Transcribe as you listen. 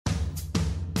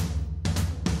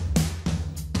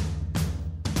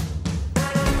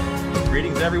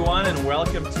Greetings, everyone, and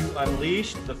welcome to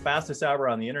Unleashed, the fastest hour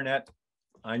on the internet.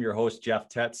 I'm your host, Jeff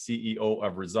Tetz, CEO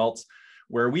of Results,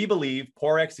 where we believe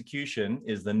poor execution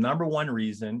is the number one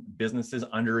reason businesses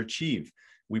underachieve.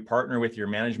 We partner with your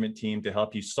management team to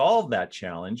help you solve that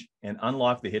challenge and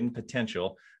unlock the hidden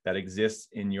potential that exists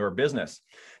in your business.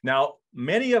 Now,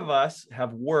 many of us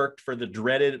have worked for the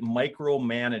dreaded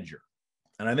micromanager,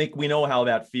 and I think we know how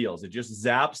that feels. It just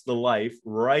zaps the life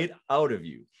right out of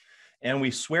you. And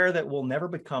we swear that we'll never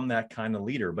become that kind of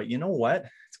leader. But you know what?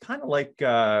 It's kind of like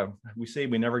we say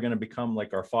we're never going to become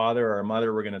like our father or our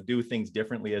mother. We're going to do things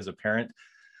differently as a parent.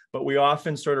 But we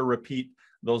often sort of repeat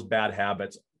those bad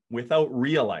habits without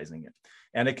realizing it.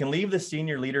 And it can leave the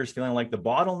senior leaders feeling like the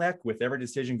bottleneck with every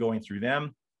decision going through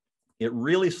them. It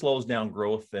really slows down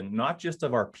growth, and not just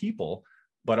of our people,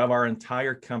 but of our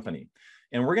entire company.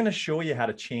 And we're going to show you how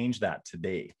to change that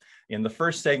today. In the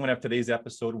first segment of today's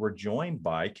episode, we're joined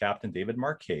by Captain David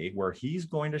Marquet, where he's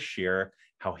going to share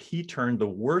how he turned the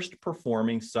worst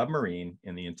performing submarine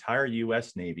in the entire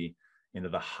U.S. Navy into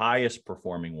the highest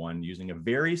performing one using a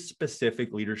very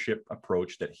specific leadership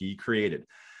approach that he created.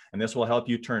 And this will help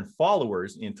you turn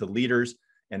followers into leaders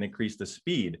and increase the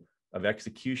speed of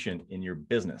execution in your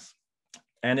business.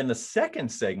 And in the second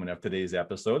segment of today's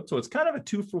episode, so it's kind of a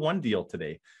 2-for-1 deal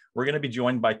today, we're going to be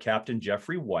joined by Captain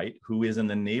Jeffrey White, who is in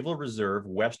the Naval Reserve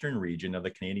Western Region of the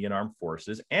Canadian Armed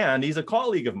Forces, and he's a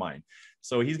colleague of mine.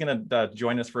 So he's going to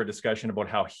join us for a discussion about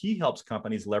how he helps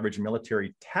companies leverage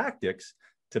military tactics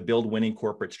to build winning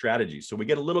corporate strategies. So we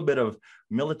get a little bit of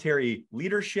military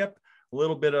leadership, a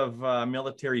little bit of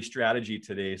military strategy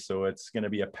today. So it's going to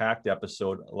be a packed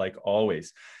episode like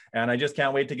always. And I just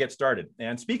can't wait to get started.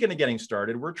 And speaking of getting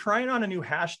started, we're trying on a new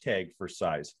hashtag for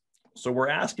size. So we're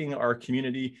asking our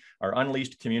community, our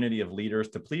Unleashed community of leaders,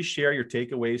 to please share your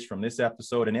takeaways from this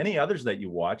episode and any others that you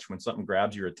watch when something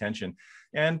grabs your attention,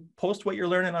 and post what you're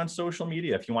learning on social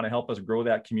media if you want to help us grow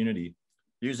that community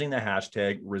using the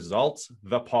hashtag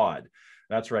ResultsThePod.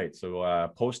 That's right. So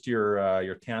post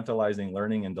your tantalizing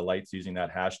learning and delights using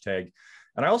that hashtag.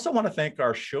 And I also want to thank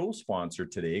our show sponsor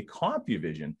today,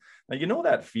 CompuVision. Now, you know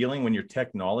that feeling when your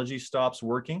technology stops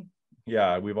working?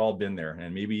 Yeah, we've all been there,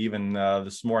 and maybe even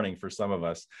this morning for some of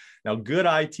us. Now, good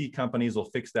IT companies will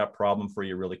fix that problem for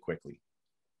you really quickly.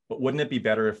 But wouldn't it be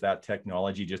better if that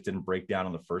technology just didn't break down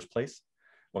in the first place?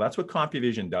 Well, that's what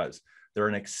CompuVision does. They're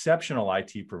an exceptional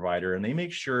IT provider, and they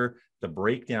make sure the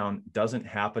breakdown doesn't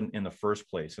happen in the first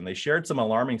place. And they shared some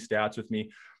alarming stats with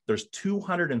me. There's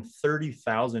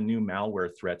 230,000 new malware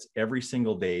threats every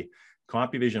single day.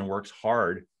 CompuVision works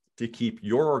hard to keep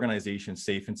your organization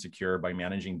safe and secure by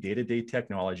managing day-to-day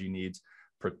technology needs,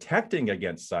 protecting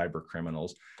against cyber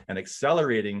criminals, and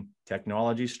accelerating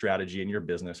technology strategy in your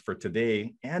business for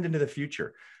today and into the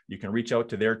future. You can reach out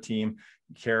to their team.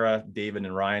 Kara, David,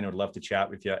 and Ryan would love to chat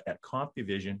with you at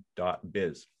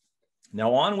compuvision.biz.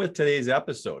 Now on with today's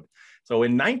episode. So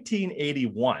in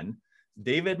 1981,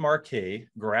 David Marquet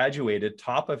graduated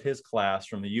top of his class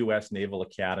from the U.S. Naval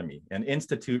Academy, an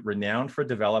institute renowned for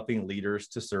developing leaders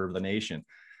to serve the nation.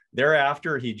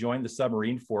 Thereafter, he joined the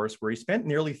submarine force, where he spent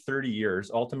nearly 30 years,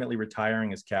 ultimately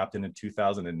retiring as captain in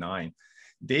 2009.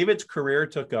 David's career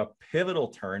took a pivotal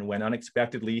turn when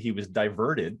unexpectedly he was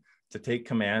diverted to take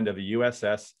command of a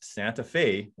USS Santa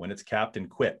Fe when its captain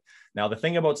quit. Now, the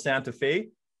thing about Santa Fe,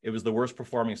 it was the worst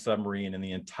performing submarine in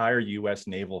the entire U.S.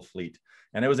 naval fleet.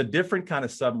 And it was a different kind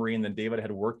of submarine than David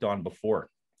had worked on before.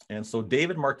 And so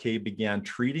David Marquet began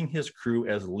treating his crew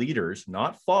as leaders,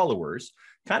 not followers,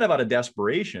 kind of out of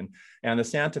desperation. And the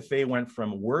Santa Fe went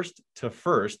from worst to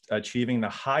first, achieving the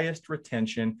highest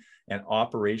retention and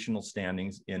operational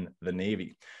standings in the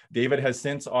Navy. David has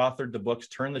since authored the books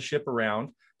Turn the Ship Around,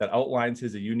 that outlines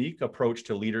his unique approach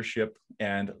to leadership.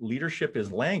 And Leadership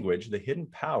is Language, the Hidden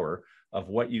Power of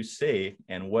What You Say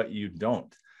and What You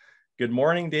Don't. Good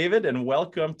morning, David, and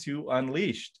welcome to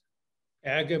Unleashed.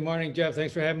 Good morning, Jeff.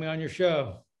 Thanks for having me on your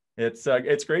show.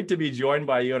 It's great to be joined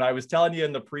by you. And I was telling you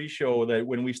in the pre-show that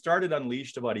when we started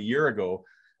Unleashed about a year ago,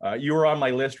 you were on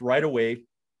my list right away.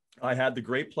 I had the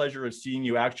great pleasure of seeing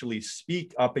you actually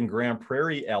speak up in Grand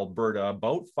Prairie, Alberta,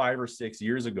 about 5 or 6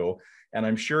 years ago. And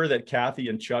I'm sure that Kathy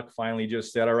and Chuck finally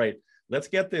just said, all right, let's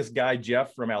get this guy,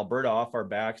 Jeff from Alberta, off our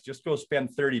backs. Just go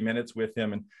spend 30 minutes with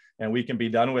him and we can be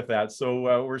done with that.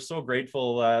 So we're so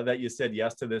grateful that you said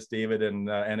yes to this, David,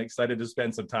 and excited to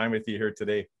spend some time with you here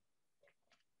today.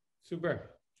 Super.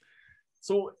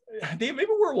 So Dave, maybe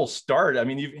where we'll start. I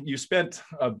mean, you spent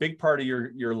a big part of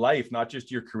your life, not just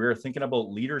your career, thinking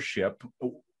about leadership.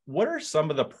 What are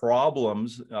some of the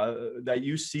problems that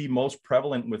you see most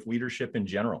prevalent with leadership in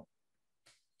general?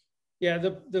 Yeah,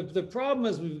 the problem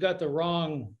is we've got the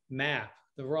wrong map.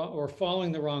 or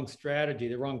following the wrong strategy,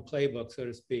 the wrong playbook, so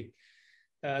to speak.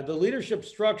 The leadership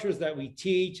structures that we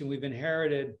teach and we've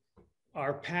inherited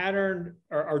are patterned,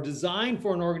 are designed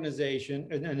for an organization,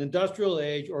 an industrial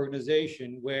age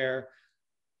organization, where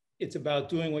it's about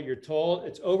doing what you're told.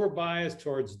 It's over-biased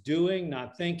towards doing,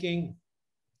 not thinking.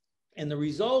 And the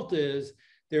result is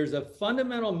there's a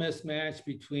fundamental mismatch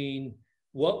between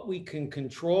what we can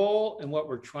control and what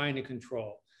we're trying to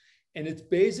control. And it's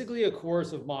basically a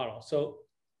coercive model. So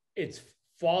it's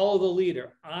follow the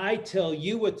leader. I tell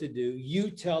you what to do.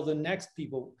 You tell the next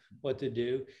people what to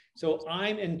do. So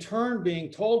I'm in turn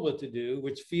being told what to do,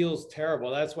 which feels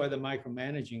terrible. That's why the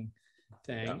micromanaging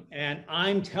thing. Yeah. And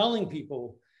I'm telling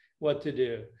people what to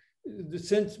do.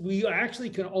 Since we actually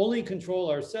can only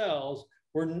control ourselves,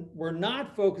 we're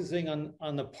not focusing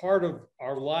on the part of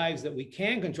our lives that we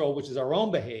can control, which is our own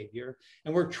behavior.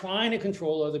 And we're trying to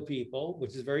control other people,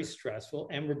 which is very stressful.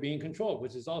 And we're being controlled,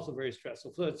 which is also very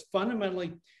stressful. So it's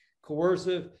fundamentally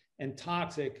coercive and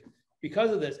toxic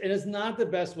because of this. And it's not the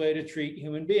best way to treat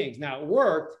human beings. Now, it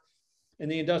worked in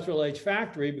the industrial age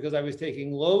factory because I was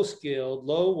taking low skilled,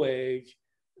 low wage,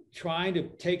 trying to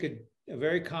take a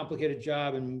very complicated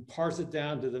job and parse it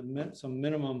down to some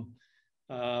minimum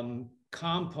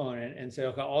component and say,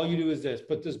 okay, all you do is this,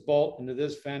 put this bolt into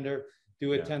this fender,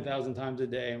 do it 10,000 times a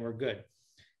day and we're good.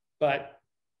 But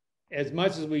as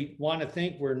much as we want to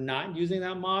think we're not using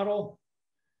that model,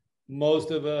 most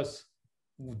of us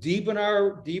deep in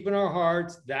our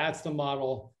hearts, that's the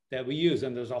model that we use.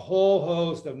 And there's a whole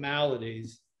host of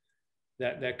maladies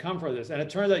that come from this. And it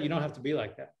turns out you don't have to be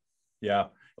like that. Yeah.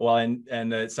 Well,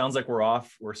 and it sounds like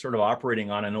we're sort of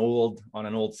operating on an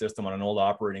old system, on an old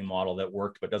operating model that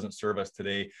worked, but doesn't serve us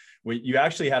today. You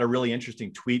actually had a really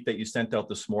interesting tweet that you sent out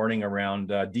this morning around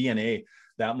DNA,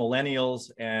 that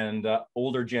millennials and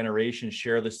older generations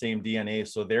share the same DNA.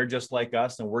 So they're just like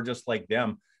us and we're just like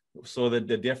them. So that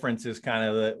the difference is kind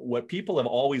of what people have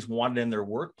always wanted in their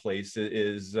workplace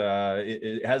is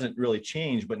it hasn't really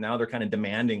changed, but now they're kind of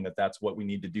demanding that that's what we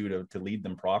need to do to lead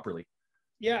them properly.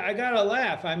 Yeah, I gotta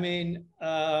laugh. I mean,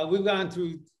 we've gone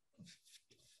through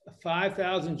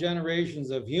 5,000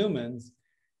 generations of humans,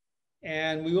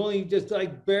 and we only just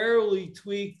like barely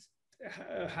tweaked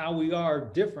how we are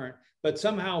different. But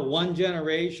somehow one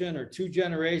generation or two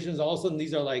generations, all of a sudden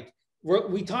these are like,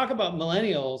 we talk about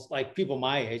millennials, like people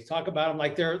my age, talk about them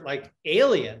like they're like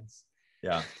aliens.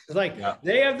 Yeah. It's like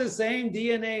they have the same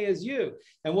DNA as you.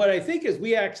 And what I think is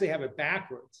we actually have it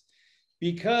backwards,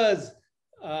 because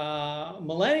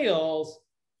millennials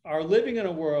are living in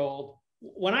a world.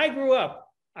 When I grew up,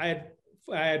 I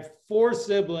had 4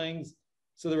 siblings.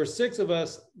 So there were 6 of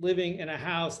us living in a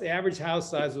house. The average house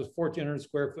size was 1,400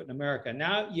 square foot in America.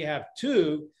 Now you have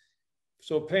 2.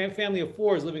 So a family of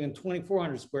 4 is living in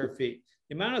 2,400 square feet.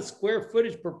 The amount of square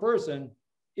footage per person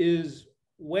is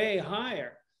way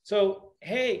higher. So,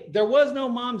 hey, there was no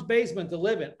mom's basement to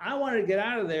live in. I wanted to get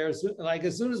out of there as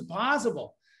soon as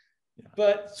possible. Yeah.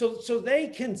 But so they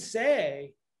can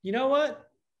say, you know what,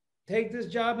 take this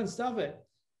job and stuff it.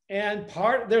 And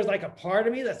there's like a part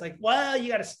of me that's like, well, you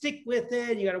got to stick with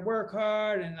it. You got to work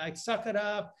hard and like suck it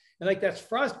up. And like, that's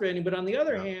frustrating. But on the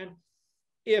other hand,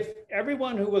 if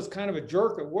everyone who was kind of a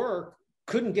jerk at work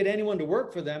couldn't get anyone to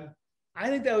work for them, I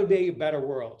think that would be a better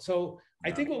world. So I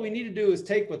think what we need to do is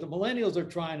take what the millennials are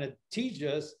trying to teach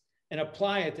us and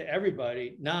apply it to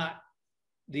everybody, not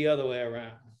the other way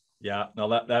around. Yeah, no,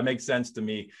 that makes sense to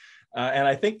me. And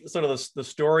I think sort of the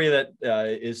story that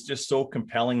is just so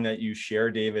compelling that you share,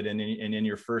 David, and in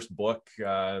your first book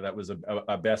that was a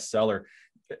bestseller.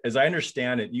 As I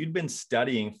understand it, you'd been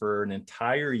studying for an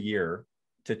entire year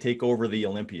to take over the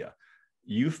Olympia.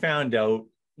 You found out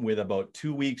with about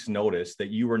 2 weeks notice that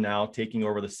you were now taking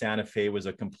over the Santa Fe, was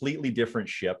a completely different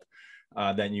ship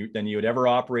than you had ever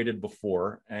operated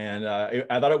before. And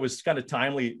I thought it was kind of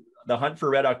timely. The Hunt for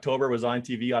Red October was on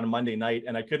TV on a Monday night,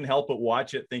 and I couldn't help but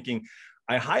watch it thinking,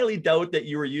 I highly doubt that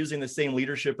you were using the same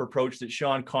leadership approach that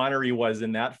Sean Connery was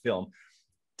in that film.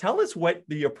 Tell us what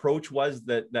the approach was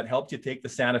that helped you take the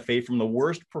Santa Fe from the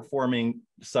worst performing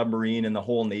submarine in the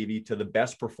whole Navy to the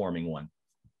best performing one.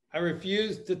 I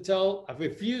refuse to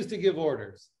give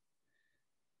orders.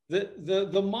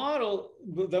 The model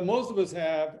that most of us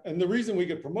have, and the reason we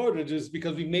get promoted is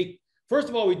because first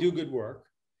of all, we do good work.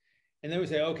 And then we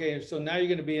say, okay, so now you're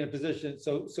going to be in a position.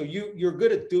 So you're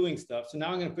good at doing stuff. So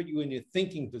now I'm going to put you in your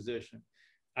thinking position,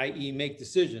 i.e. make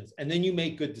decisions. And then you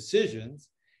make good decisions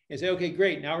and say, okay,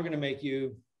 great. Now we're going to make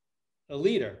you a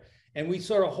leader. And we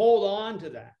sort of hold on to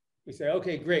that. We say,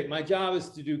 okay, great. My job is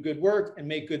to do good work and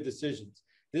make good decisions.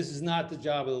 This is not the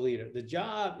job of the leader. The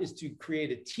job is to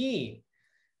create a team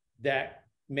that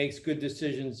makes good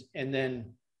decisions, and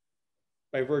then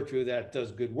by virtue of that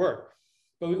does good work.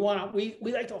 But we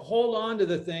like to hold on to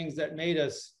the things that made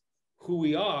us who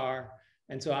we are.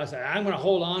 And so I said, I'm going to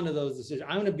hold on to those decisions.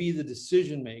 I'm going to be the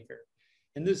decision maker.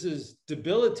 And this is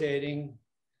debilitating.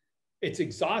 It's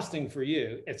exhausting for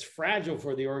you. It's fragile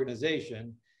for the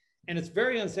organization. And it's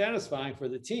very unsatisfying for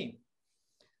the team.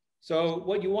 So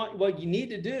what you need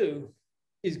to do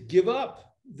is give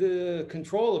up the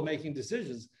control of making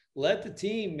decisions. Let the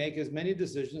team make as many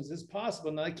decisions as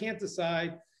possible. Now, they can't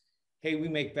decide, hey, we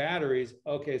make batteries.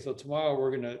 Okay, so tomorrow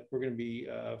we're gonna be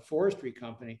a forestry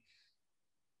company.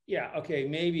 Yeah, okay,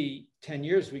 maybe 10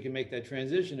 years we can make that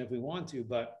transition if we want to,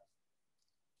 but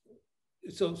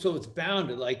so it's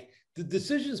bounded. Like, the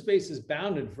decision space is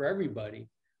bounded for everybody,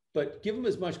 but give them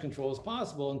as much control as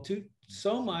possible. And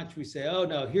so much we say, oh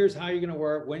no, here's how you're gonna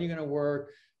work, when you're gonna work,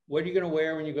 what are you gonna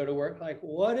wear when you go to work? Like,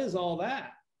 what is all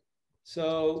that?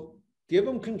 So give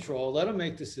them control, let them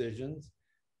make decisions,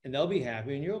 and they'll be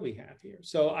happy and you'll be happier.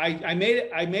 So I made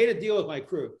a deal with my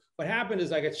crew. What happened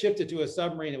is I got shifted to a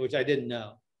submarine, which I didn't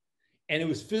know. And it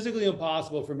was physically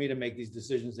impossible for me to make these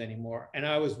decisions anymore. And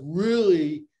I was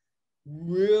really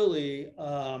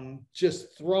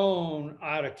just thrown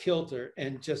out of kilter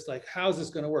and just like, how's this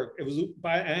going to work? It was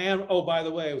by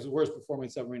the way, it was the worst performing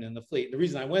submarine in the fleet. The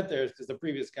reason I went there is because the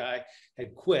previous guy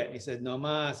had quit. He said, no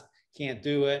mas, can't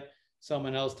do it.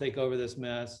 Someone else take over this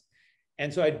mess.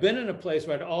 And so I'd been in a place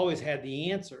where I'd always had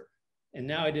the answer, and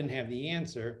now I didn't have the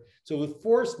answer. So it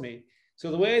forced me.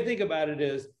 So the way I think about it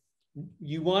is,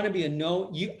 you want to be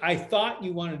I thought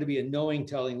you wanted to be a knowing,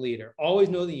 telling leader. Always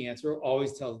know the answer,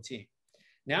 always tell the team.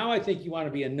 Now I think you want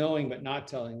to be a knowing but not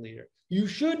telling leader. You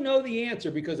should know the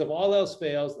answer, because if all else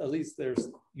fails, at least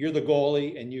you're the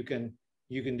goalie, and you can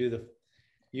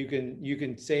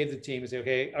save the team and say,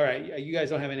 okay, all right, you guys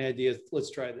don't have any ideas, let's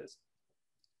try this.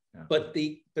 Yeah. But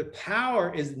the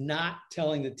power is not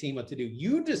telling the team what to do.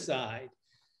 You decide.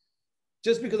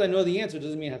 Just because I know the answer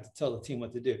doesn't mean I have to tell the team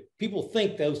what to do. People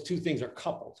think those two things are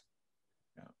coupled.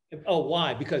 Yeah. Oh,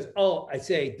 why? Because, I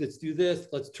say, let's do this,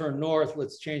 let's turn north,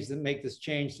 let's make this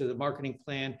change to the marketing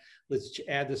plan, let's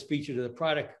add this feature to the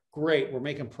product. Great, we're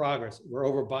making progress. We're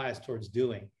over biased towards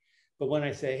doing. But when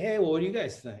I say, hey, well, what do you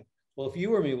guys think? Well, if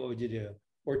you were me, what would you do?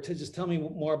 Or to just tell me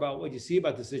more about what you see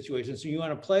about the situation. So you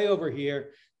want to play over here.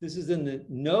 This is in the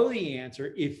know the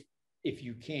answer if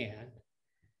you can,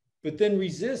 but then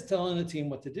resist telling the team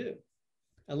what to do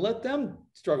and let them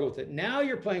struggle with it. Now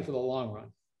you're playing for the long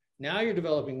run. Now you're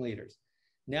developing leaders.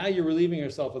 Now you're relieving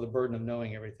yourself of the burden of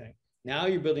knowing everything. Now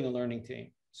you're building a learning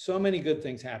team. So many good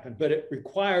things happen, but it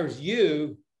requires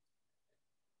you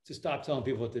to stop telling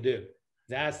people what to do.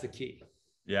 That's the key.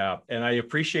 Yeah, and I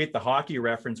appreciate the hockey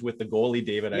reference with the goalie,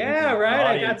 David. Yeah,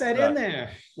 right. I got that in there.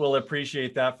 We'll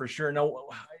appreciate that for sure. Now,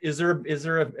 is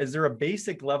there a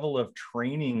basic level of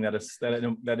training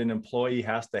that an employee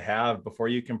has to have before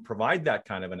you can provide that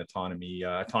kind of an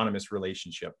autonomous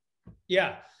relationship?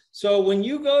 Yeah. So when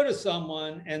you go to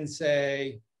someone and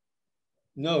say,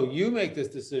 "No, you make this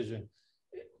decision,"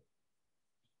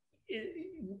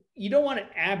 you don't want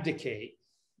to abdicate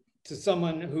to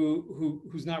someone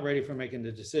who's not ready for making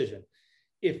the decision.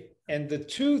 And the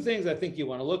two things I think you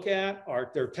want to look at are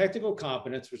their technical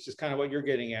competence, which is kind of what you're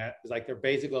getting at, is like their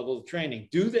basic level of training.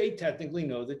 Do they technically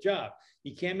know the job?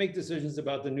 You can't make decisions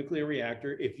about the nuclear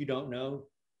reactor if you don't know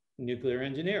nuclear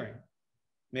engineering.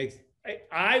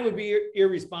 I would be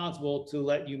irresponsible to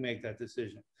let you make that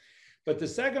decision. But the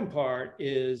second part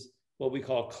is what we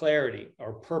call clarity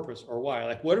or purpose or why.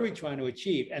 Like, what are we trying to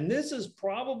achieve? And this is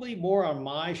probably more on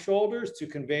my shoulders to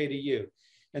convey to you.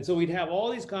 And so we'd have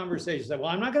all these conversations like, well,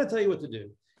 I'm not going to tell you what to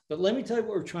do, but let me tell you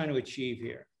what we're trying to achieve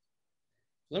here.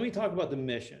 Let me talk about the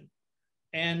mission.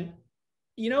 And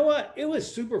you know what? It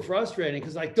was super frustrating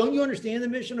because, like, don't you understand the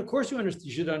mission? Of course you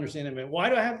should understand the mission. Why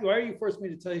are you forcing me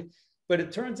to tell you? But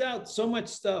it turns out so much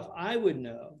stuff I would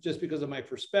know just because of my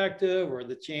perspective or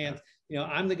the chance. You know,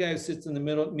 I'm the guy who sits in the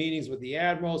middle meetings with the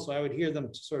admiral, so I would hear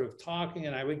them sort of talking,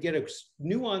 and I would get a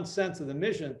nuanced sense of the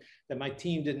mission that my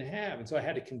team didn't have. And so I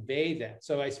had to convey that.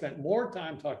 So I spent more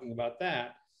time talking about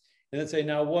that, and then say,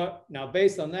 now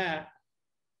based on that,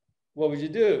 what would you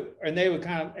do? And they would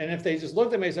and if they just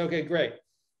looked at me and said, okay, great,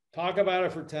 talk about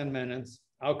it for 10 minutes.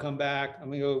 I'll come back. I'm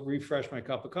gonna go refresh my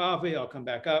cup of coffee. I'll come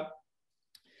back up.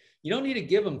 You don't need to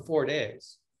give them 4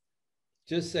 days.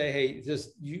 Just say, hey,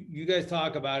 you guys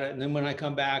talk about it. And then when I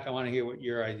come back, I want to hear what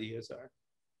your ideas are.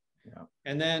 Yeah.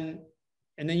 And then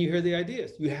you hear the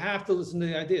ideas. You have to listen to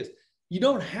the ideas. You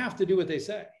don't have to do what they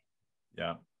say.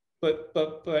 Yeah. But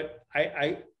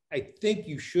I think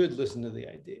you should listen to the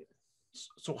idea.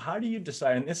 So how do you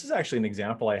decide? And this is actually an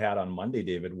example I had on Monday,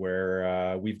 David,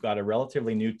 where we've got a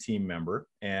relatively new team member.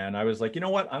 And I was like, you know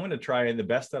what? I'm going to try the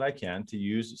best that I can to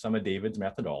use some of David's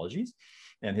methodologies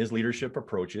and his leadership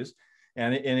approaches.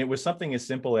 And it was something as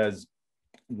simple as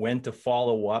when to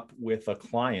follow up with a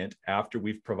client after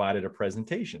we've provided a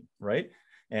presentation, right?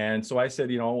 And so I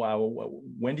said, you know,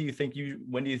 when do you think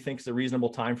is a reasonable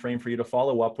time frame for you to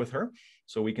follow up with her,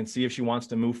 so we can see if she wants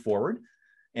to move forward?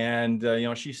 And you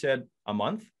know, she said a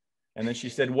month, and then she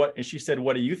said, "What?" And she said,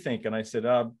 "What do you think?" And I said,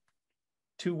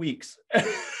 2 weeks.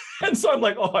 And so I'm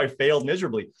like, "Oh, I failed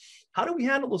miserably." How do we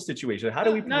handle those situations? How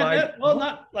do we provide?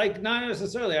 Not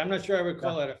necessarily. I'm not sure I would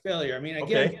call that a failure. I mean,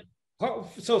 again,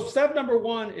 so step number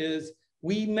one is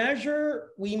we measure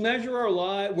our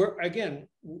lives.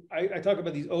 I talk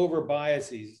about these over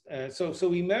biases. So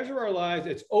we measure our lives.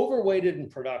 It's overweighted in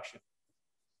production.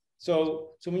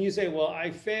 So when you say, well,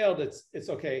 I failed, it's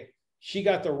okay. She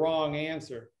got the wrong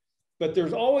answer. But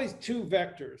there's always two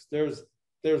vectors. There's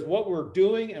what we're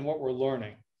doing and what we're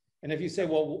learning. And if you say,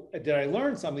 well, did I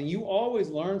learn something? You always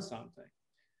learn something.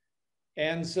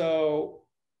 And so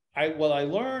what I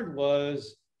learned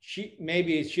was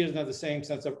maybe she doesn't have the same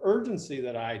sense of urgency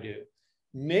that I do.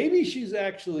 Maybe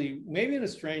in a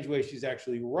strange way, she's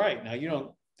actually right. Now, you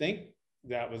don't think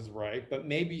that was right, but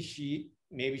maybe she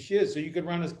is. So you could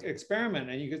run an experiment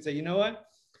and you could say, you know what?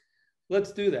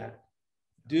 Let's do that.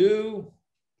 Do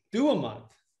a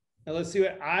month. And let's see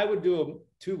what I would do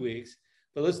 2 weeks,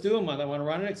 but let's do a month. I want to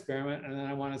run an experiment and then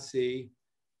I want to see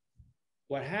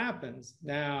what happens.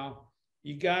 Now,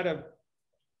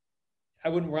 I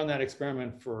wouldn't run that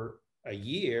experiment for a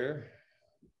year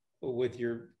with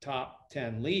your top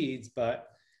 10 leads, but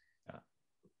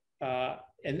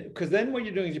and because then what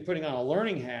you're doing is you're putting on a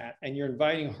learning hat and you're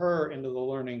inviting her into the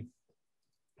learning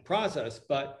process.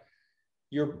 But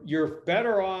you're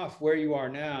better off where you are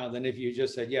now than if you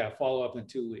just said, yeah, follow up in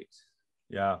 2 weeks.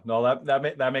 Yeah, no,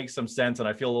 that makes some sense, and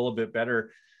I feel a little bit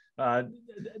better.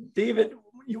 David,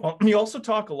 you also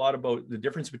talk a lot about the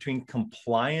difference between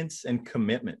compliance and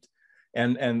commitment,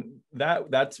 and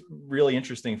that's really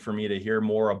interesting for me to hear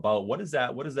more about. What does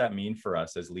that mean for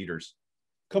us as leaders?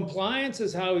 Compliance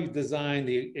is how we've designed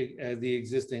the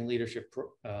existing leadership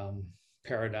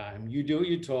paradigm. You do what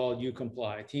you're told, you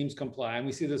comply, teams comply. And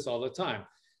we see this all the time.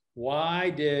 Why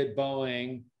did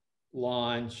Boeing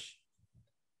launch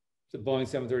the Boeing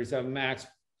 737 MAX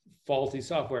faulty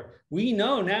software? We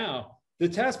know now the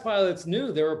test pilots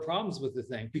knew there were problems with the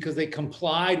thing because they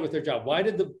complied with their job. Why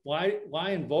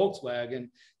in Volkswagen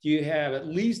do you have at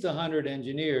least 100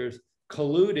 engineers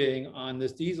colluding on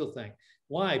this diesel thing?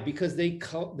 Why? Because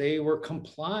they were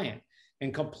compliant,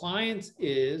 and compliance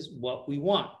is what we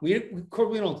want. We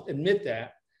don't admit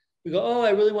that. We go, oh, I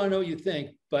really want to know what you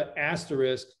think, but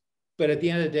asterisk. But at the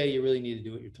end of the day, you really need to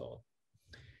do what you're told.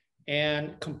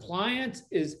 And compliance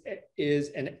is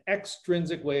an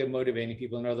extrinsic way of motivating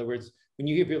people. In other words, when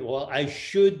you hear people, well, I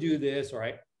should do this, or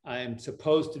I am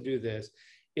supposed to do this,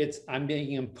 I'm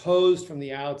being imposed from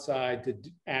the outside to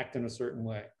act in a certain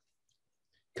way.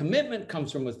 Commitment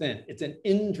comes from within. It's an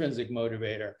intrinsic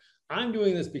motivator. I'm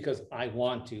doing this because I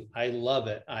want to. I love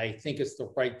it. I think it's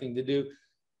the right thing to do.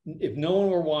 If no one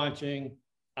were watching,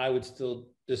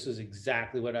 this is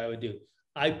exactly what I would do.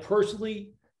 I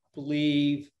personally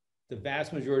believe the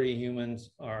vast majority of humans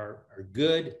are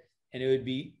good, and it would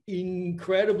be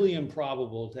incredibly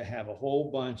improbable to have a whole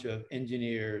bunch of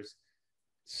engineers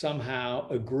somehow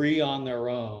agree on their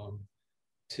own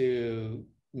to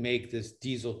make this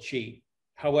diesel cheap.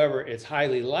 However, it's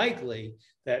highly likely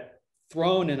that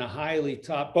thrown in a highly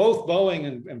both Boeing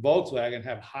and Volkswagen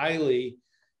have highly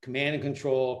command and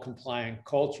control compliant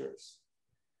cultures.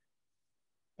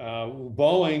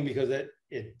 Boeing, because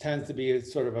it tends to be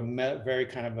sort of very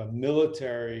kind of a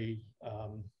military,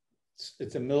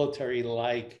 it's a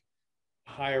military-like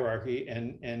hierarchy,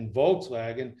 and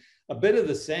Volkswagen, a bit of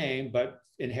the same, but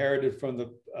inherited from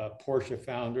the Porsche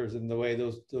founders and the way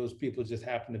those people just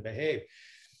happen to behave.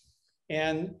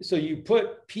 And so you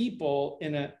put people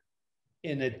in a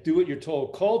do what you're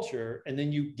told culture, and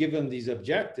then you give them these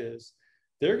objectives.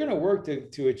 They're going to work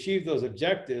to achieve those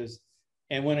objectives.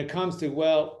 And when it comes to,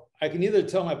 well, I can either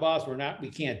tell my boss we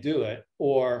can't do it,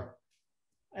 or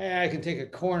I can take a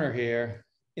corner here.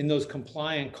 In those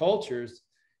compliant cultures,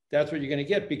 that's what you're going to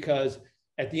get, because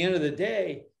at the end of the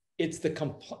day, it's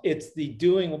the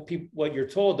doing what you're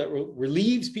told that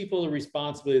relieves people of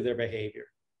responsibility of their behavior.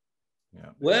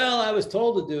 Yeah. Well, I was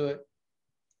told to do it.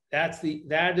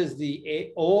 That is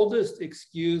the oldest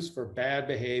excuse for bad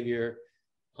behavior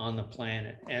on the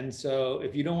planet. And so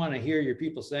if you don't want to hear your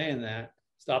people saying that,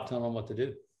 stop telling them what to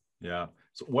do. Yeah.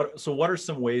 So what are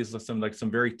some ways,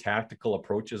 some very tactical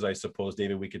approaches, I suppose,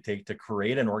 David, we could take to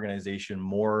create an organization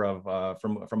more of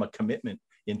from a commitment,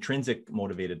 intrinsic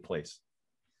motivated place?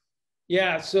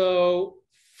 Yeah. So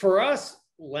for us,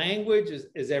 language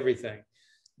is everything.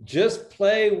 Just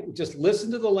listen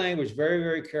to the language very,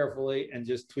 very carefully and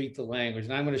just tweak the language.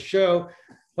 And I'm going to show,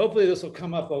 hopefully this will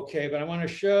come up okay, but I want to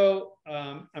show,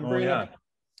 I'm bringing up,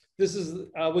 this is,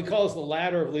 we call this the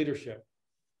ladder of leadership.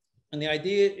 And the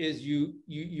idea is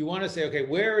you want to say, okay,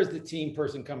 where is the team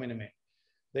person coming to me?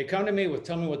 They come to me with,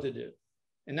 tell me what to do.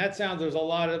 And that sounds, there's a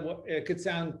lot of, it could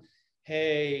sound,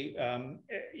 hey,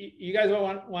 you guys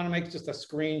want to make just a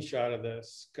screenshot of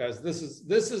this, because this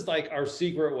is like our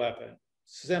secret weapon.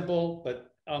 Simple,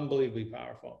 but unbelievably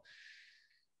powerful.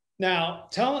 Now,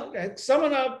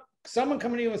 someone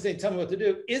coming to you and saying, tell me what to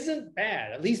do, isn't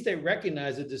bad. At least they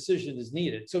recognize a decision is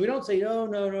needed. So we don't say, oh,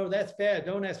 no, that's bad.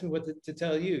 Don't ask me what to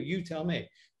tell you. You tell me.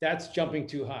 That's jumping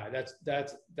too high.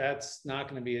 That's not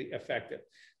going to be effective.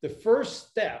 The first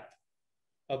step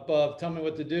above tell me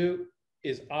what to do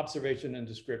is observation and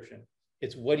description.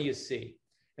 It's what do you see?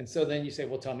 And so then you say,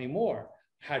 well, tell me more.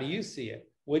 How do you see it?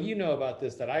 What do you know about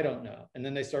this that I don't know? And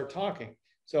then they start talking.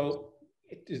 So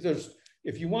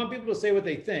if you want people to say what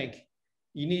they think,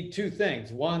 you need two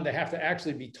things. One, they have to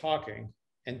actually be talking.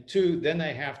 And two, then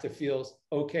they have to feel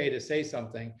okay to say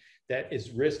something that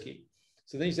is risky.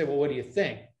 So then you say, well, what do you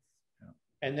think?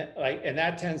 Yeah. And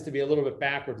that tends to be a little bit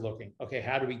backward looking. Okay,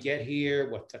 how do we get here?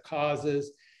 What's the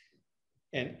causes?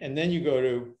 And then you go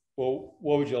to, well,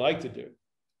 what would you like to do?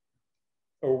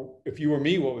 Or if you were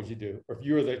me, what would you do? Or if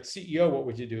you were the CEO, what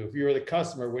would you do? If you were the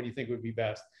customer, what do you think would be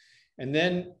best? And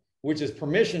then, which is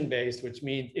permission-based, which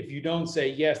means if you don't say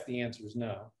yes, the answer is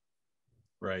no.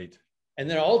 Right. And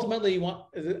then ultimately,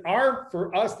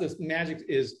 for us, this magic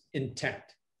is intent,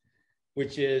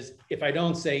 which is if I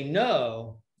don't say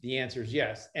no, the answer is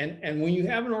yes. And when you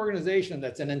have an organization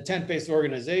that's an intent-based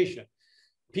organization,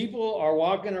 people are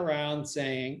walking around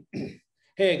saying,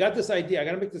 hey, I got this idea. I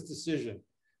got to make this decision.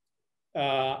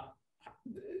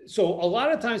 So a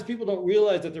lot of times people don't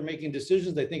realize that they're making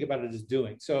decisions. They think about it as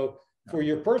doing. So for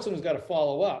your person who's got to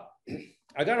follow up,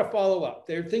 I got to follow up.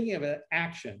 They're thinking of an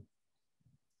action,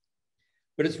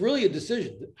 but it's really a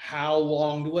decision. How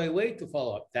long do I wait to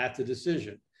follow up? That's a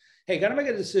decision. Hey, got to make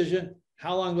a decision.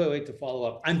 How long do I wait to follow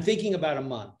up? I'm thinking about a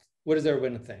month. What is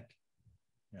everyone to think?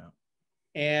 Yeah.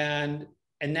 And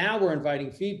now we're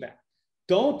inviting feedback.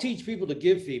 Don't teach people to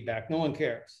give feedback. No one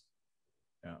cares.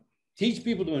 Yeah. Teach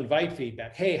people to invite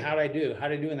feedback. Hey, how'd I do?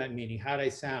 How'd I do in that meeting? How'd I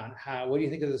sound? What do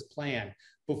you think of this plan?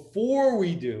 Before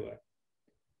we do it,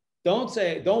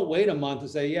 don't wait a month to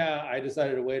say, yeah, I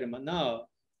decided to wait a month. No,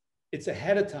 it's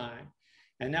ahead of time.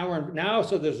 And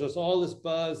so there's just all this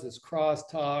buzz, this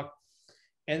crosstalk.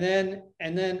 And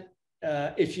then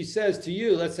if she says to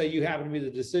you, let's say you happen to be the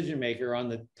decision maker on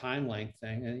the time length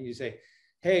thing, and you say,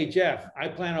 hey, Jeff,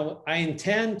 I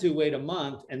intend to wait a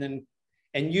month, and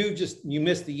you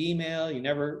missed the email, you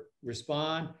never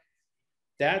respond.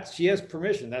 She has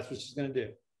permission. That's what she's going to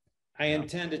do. I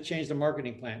intend to change the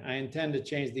marketing plan. I intend to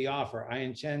change the offer. I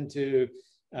intend to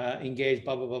engage,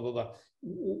 blah, blah, blah, blah, blah.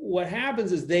 What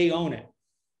happens is they own it.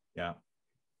 Yeah.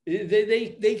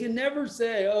 They can never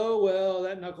say, oh, well,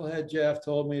 that knucklehead Jeff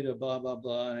told me to blah, blah,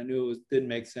 blah. And I knew it didn't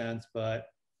make sense, but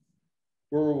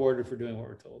we're rewarded for doing what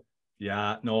we're told.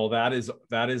 Yeah, no, that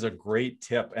is a great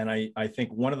tip. And I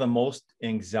think one of the most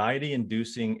anxiety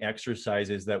inducing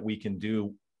exercises that we can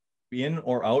do in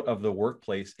or out of the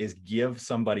workplace is give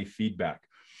somebody feedback.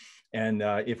 And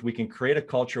if we can create a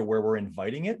culture where we're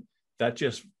inviting it, it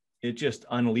just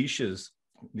unleashes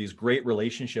these great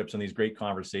relationships and these great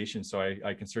conversations. So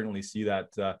I can certainly see that.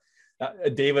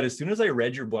 David, as soon as I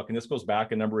read your book, and this goes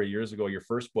back a number of years ago, your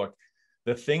first book,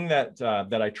 the thing that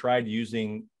I tried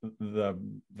using the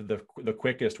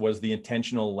quickest was the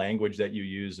intentional language that you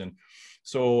use. And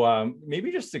so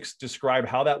maybe just describe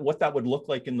what that would look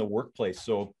like in the workplace.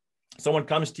 So someone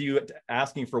comes to you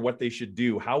asking for what they should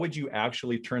do. How would you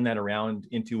actually turn that around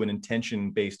into an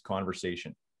intention-based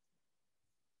conversation?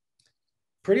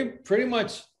 Pretty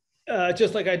much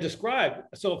just like I described.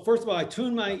 So first of all, I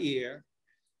tune my ear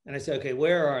and I say, okay,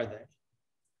 where are they?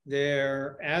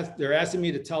 They're asking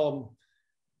me to tell them,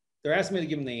 they're asking me to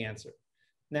give them the answer.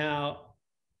 Now,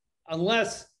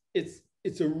 unless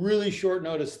it's a really short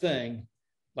notice thing,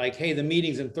 like, hey, the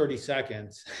meeting's in 30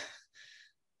 seconds,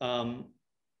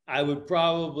 I would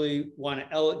probably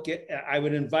I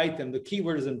would invite them. The key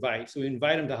word is invite. So we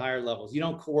invite them to higher levels. You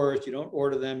don't coerce, you don't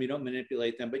order them, you don't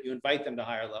manipulate them, but you invite them to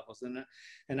higher levels.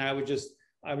 And I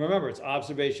remember it's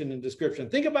observation and description.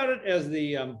 Think about it as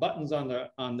the buttons on the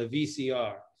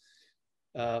VCR.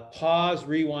 pause,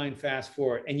 rewind, fast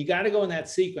forward. And you got to go in that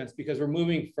sequence because we're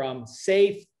moving from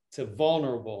safe to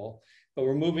vulnerable, but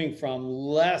we're moving from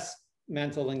less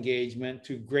mental engagement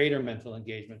to greater mental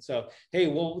engagement. So, hey,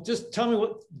 well, just tell me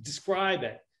describe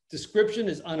it. Description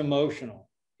is unemotional.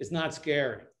 It's not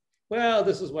scary. Well,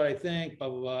 this is what I think, blah,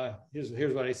 blah, blah.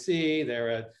 Here's what I see.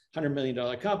 They're a $100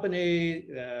 million company,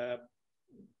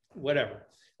 whatever.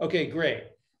 Okay, great.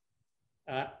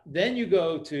 Then you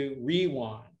go to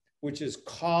rewind, which is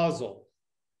causal.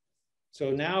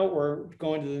 So now we're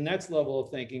going to the next level of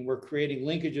thinking. We're creating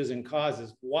linkages and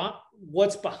causes.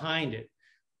 What's behind it?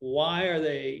 Why are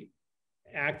they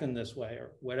acting this way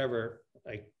or whatever,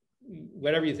 like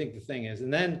whatever you think the thing is.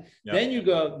 And then you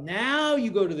go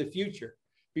to the future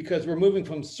because we're moving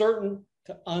from certain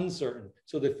to uncertain.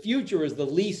 So the future is the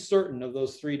least certain of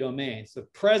those three domains. The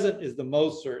present is the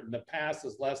most certain. The past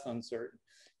is less uncertain.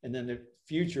 And then the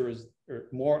future is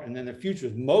more, and then the future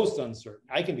is most uncertain.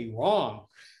 I can be wrong.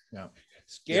 Yeah.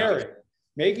 Scary.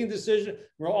 Making decisions.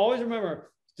 We'll always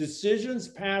remember decisions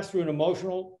pass through an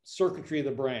emotional circuitry of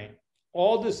the brain.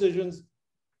 All decisions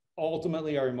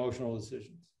ultimately are emotional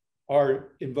decisions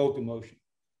or invoke emotion.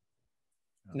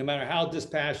 No matter how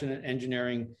dispassionate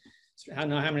engineering, I don't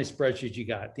know how many spreadsheets you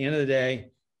got. At the end of the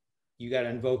day, you got to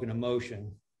invoke an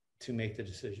emotion to make the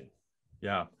decision.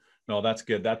 Yeah, no, that's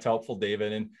good. That's helpful,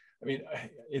 David. And I mean,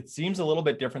 it seems a little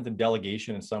bit different than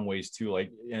delegation in some ways too.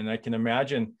 Like, and I can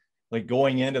imagine like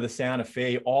going into the Santa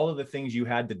Fe, all of the things you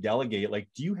had to delegate, like,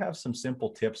 do you have some simple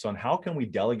tips on how can we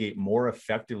delegate more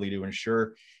effectively to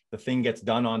ensure the thing gets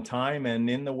done on time and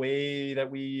in the way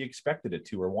that we expected it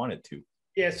to or wanted to?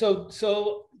 Yeah,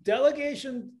 so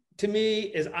delegation to me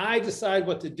is I decide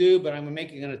what to do, but I'm going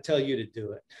to tell you to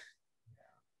do it.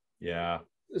 Yeah.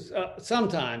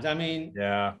 Sometimes, I mean.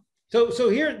 Yeah. So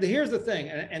here's the thing,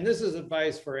 and this is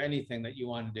advice for anything that you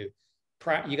want to do.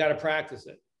 You got to practice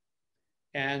it.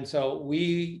 And so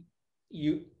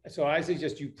I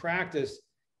suggest you practice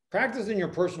in your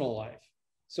personal life.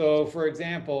 So for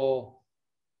example,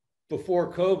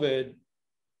 before COVID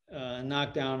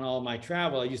knocked down all my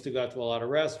travel, I used to go out to a lot of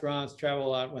restaurants, travel a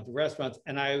lot, went to restaurants.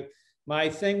 And my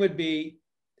thing would be,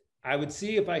 I would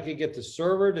see if I could get the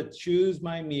server to choose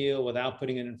my meal without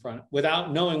putting it in front,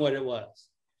 without knowing what it was.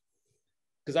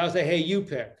 Because I would say, hey, you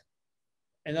pick.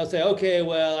 And they'll say, okay,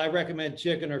 well, I recommend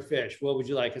chicken or fish. What would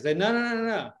you like? I say,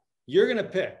 no. You're going to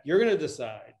pick. You're going to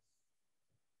decide.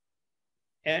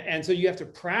 And so you have to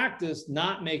practice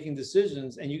not making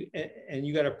decisions. And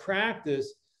you got to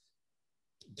practice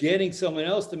getting someone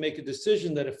else to make a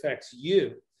decision that affects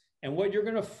you. And what you're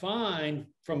going to find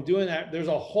from doing that, there's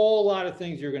a whole lot of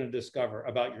things you're going to discover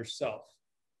about yourself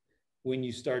when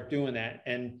you start doing that.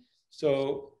 And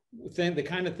so the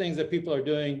kind of things that people are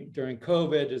doing during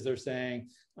COVID is they're saying,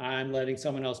 I'm letting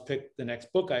someone else pick the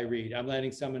next book I read. I'm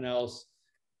letting someone else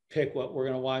pick what we're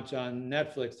going to watch on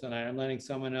Netflix tonight. I'm letting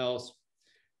someone else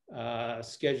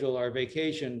schedule our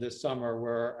vacation this summer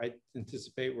where I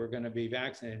anticipate we're going to be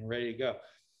vaccinated and ready to go.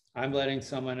 I'm letting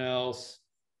someone else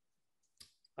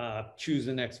choose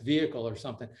the next vehicle or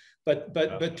something.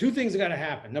 But two things are going to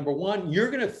happen. Number one,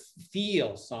 you're going to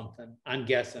feel something, I'm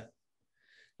guessing.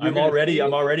 I'm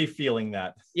already feeling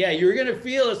that. Yeah, you're going to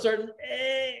feel a certain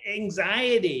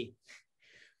anxiety.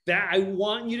 That I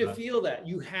want you to feel that.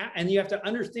 You have to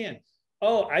understand,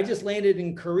 oh, I just landed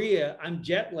in Korea. I'm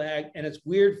jet lagged and it's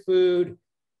weird food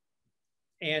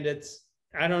and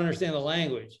I don't understand the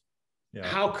language. Yeah.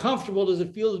 How comfortable does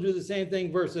it feel to do the same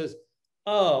thing versus,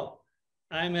 oh,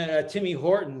 I'm at Timmy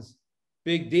Hortons,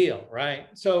 big deal, right?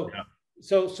 So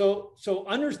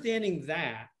understanding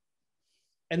that.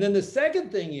 And then the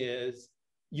second thing is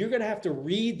you're going to have to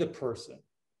read the person.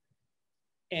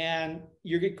 And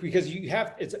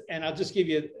and I'll just give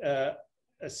you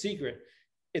a secret.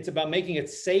 It's about making it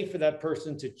safe for that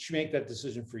person to make that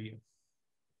decision for you.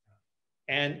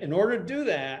 And in order to do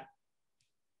that,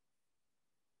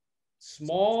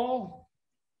 small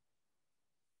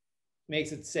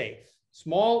makes it safe.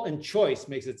 Small and choice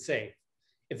makes it safe.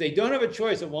 If they don't have a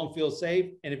choice, it won't feel safe.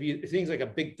 And if things like a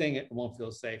big thing, it won't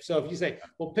feel safe. So if you say,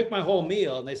 well, pick my whole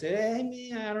meal, and they say,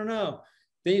 hey, I don't know.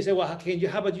 Then you say, well, how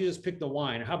about you just pick the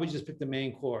wine? Or how about you just pick the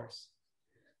main course?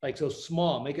 Like, so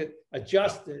small, make it,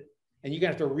 adjust it. And you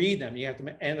have to read them.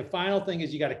 And the final thing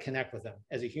is you got to connect with them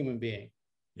as a human being.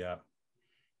 Yeah.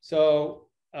 So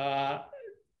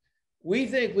we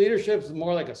think leadership is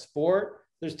more like a sport.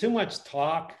 There's too much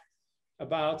talk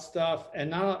about stuff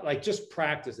and not like just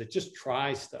practice it, just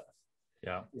try stuff.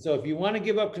 Yeah. So if you want to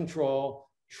give up control,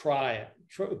 try it.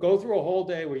 go through a whole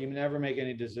day where you never make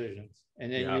any decisions.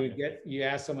 And then Yeah. you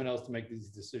ask someone else to make these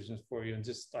decisions for you and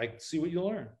just like see what you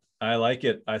learn. I like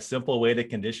it. A simple way to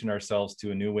condition ourselves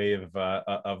to a new way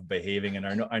of behaving. And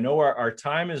I know our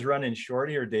time is running short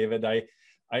here, David.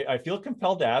 I feel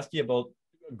compelled to ask you about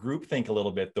groupthink a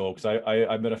little bit though, because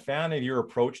I've been a fan of your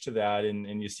approach to that,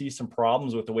 and you see some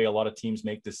problems with the way a lot of teams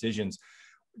make decisions.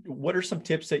 What are some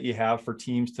tips that you have for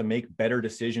teams to make better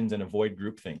decisions and avoid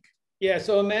groupthink? Yeah.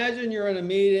 So imagine you're in a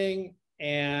meeting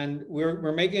and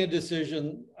we're making a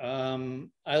decision.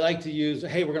 I like to use,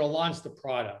 hey, we're going to launch the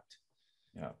product.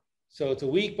 Yeah. So it's a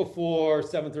week before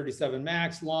 737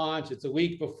 MAX launch. It's a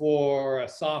week before a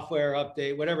software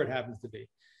update, whatever it happens to be.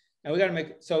 And we got to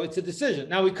make, so it's a decision.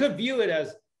 Now we could view it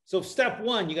as, so step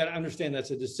one, you got to understand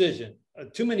that's a decision.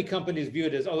 Too many companies view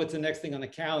it as, oh, it's the next thing on the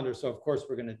calendar. So of course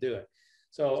we're going to do it.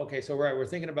 So, okay, so right, we're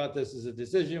thinking about this as a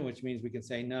decision, which means we can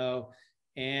say no.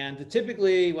 And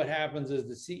typically what happens is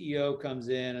the CEO comes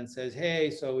in and says,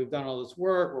 hey, so we've done all this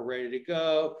work, we're ready to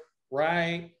go,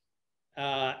 right?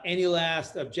 Any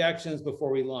last objections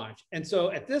before we launch? And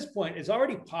so at this point, it's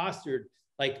already postured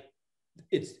like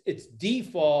it's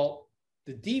default.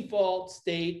 The default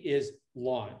state is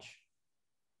launch.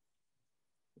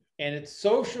 And it's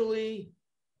socially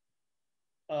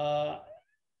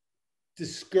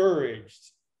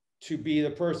discouraged to be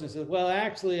the person who says, well,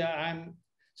 actually,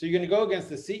 so you're going to go against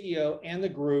the CEO and the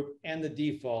group and the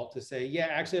default to say, yeah,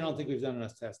 actually, I don't think we've done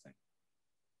enough testing.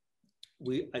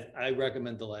 I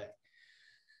recommend delay.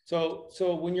 So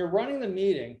when you're running the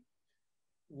meeting,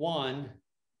 one,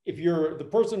 if you're the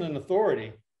person in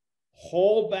authority,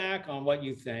 hold back on what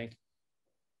you think.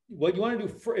 What you want to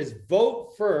do is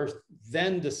vote first,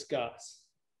 then discuss,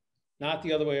 not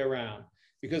the other way around.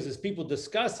 Because as people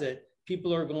discuss it,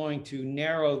 people are going to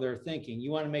narrow their thinking.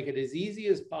 You want to make it as easy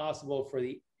as possible for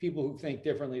the people who think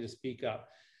differently to speak up.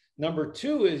 Number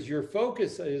two is your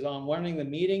focus is on running the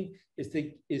meeting is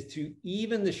to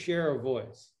even the share of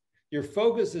voice. Your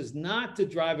focus is not to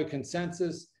drive a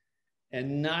consensus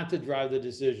and not to drive the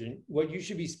decision. What you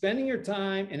should be spending your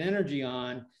time and energy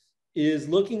on is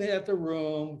looking at the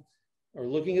room or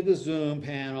looking at the Zoom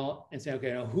panel and saying,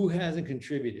 okay, now who hasn't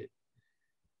contributed?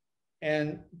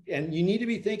 And you need to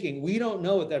be thinking, we don't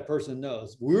know what that person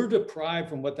knows. We're deprived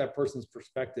from what that person's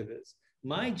perspective is.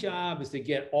 My job is to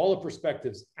get all the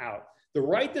perspectives out. The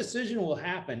right decision will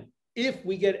happen if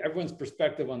we get everyone's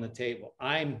perspective on the table.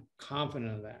 I'm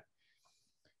confident of that.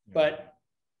 But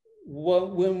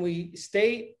when we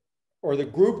state or the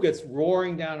group gets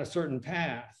roaring down a certain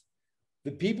path,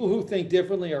 the people who think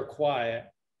differently are quiet.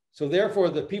 So therefore,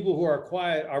 the people who are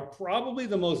quiet are probably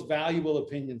the most valuable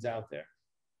opinions out there.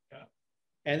 Yeah.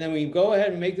 And then we go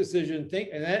ahead and make decisions,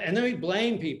 and then we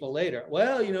blame people later.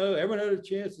 Well, you know, everyone had a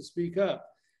chance to speak up.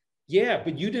 Yeah,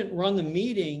 but you didn't run the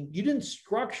meeting. You didn't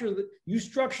you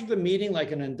structured the meeting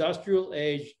like an industrial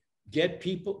age,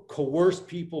 coerce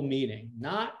people meeting,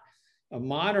 not a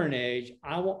modern age.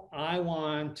 I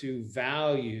want to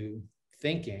value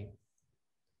thinking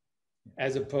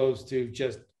as opposed to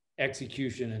just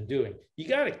execution and doing. You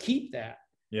got to keep that.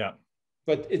 Yeah.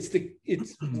 But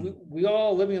we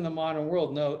all living in the modern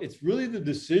world know it's really the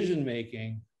decision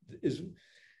making is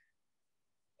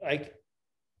like,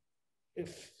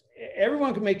 if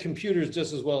everyone can make computers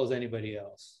just as well as anybody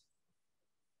else.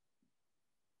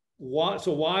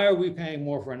 So why are we paying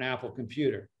more for an Apple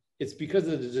computer? It's because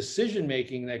of the decision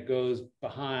making that goes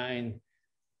behind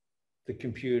the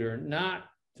computer, not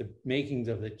the makings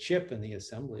of the chip and the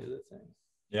assembly of the thing.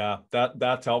 Yeah,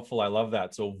 that's helpful. I love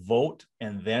that. So vote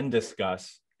and then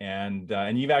discuss. And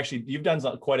you've done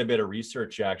quite a bit of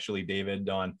research actually, David,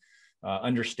 on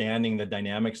understanding the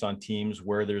dynamics on teams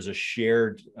where there's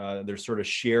there's sort of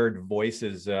shared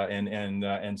voices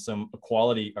and some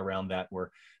equality around that,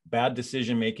 where bad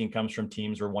decision making comes from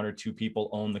teams where one or two people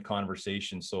own the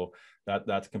conversation. So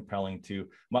that's compelling too.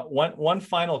 One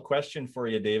final question for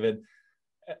you, David.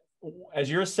 As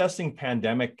you're assessing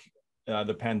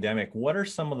the pandemic, what are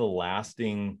some of the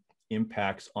lasting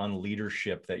impacts on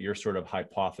leadership that you're sort of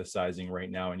hypothesizing right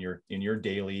now in your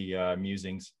daily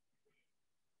musings?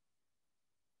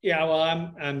 Yeah, well,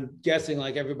 I'm guessing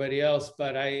like everybody else,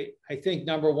 but I think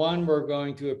number one, we're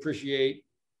going to appreciate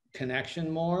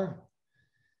connection more.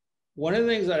 One of the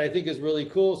things that I think is really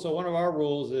cool. So one of our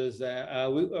rules is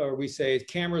that we say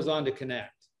cameras on to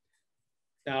connect.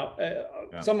 Now,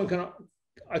 someone can.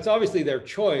 It's obviously their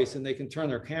choice and they can turn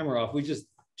their camera off. We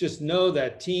just know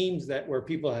that teams where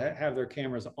people have their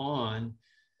cameras on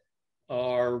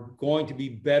are going to be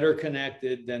better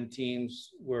connected than teams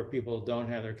where people don't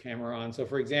have their camera on. So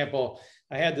for example,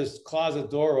 I had this closet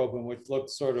door open, which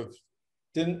looked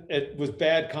it was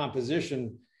bad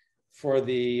composition for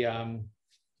the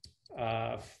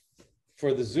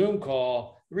Zoom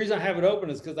call. The reason I have it open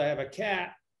is because I have a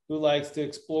cat who likes to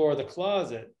explore the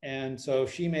closet. And so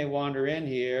she may wander in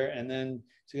here and then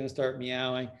she's going to start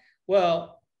meowing.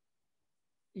 Well,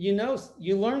 you know,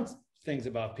 you learn things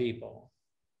about people.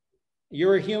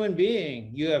 You're a human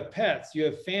being. You have pets, you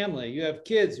have family, you have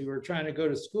kids who are trying to go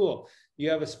to school, you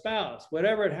have a spouse,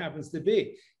 whatever it happens to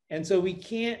be. And so we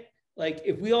can't, like,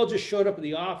 if we all just showed up at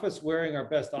the office wearing our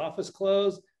best office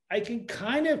clothes, I can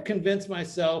kind of convince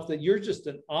myself that you're just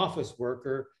an office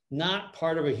worker, not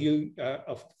part of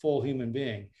a full human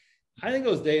being. I think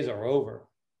those days are over.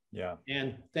 Yeah.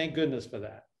 And thank goodness for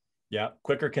that. Yeah.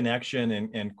 Quicker connection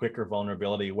and quicker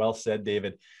vulnerability. Well said,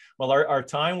 David. Well, our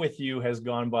time with you has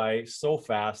gone by so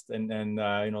fast, and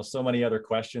you know, so many other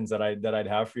questions that I'd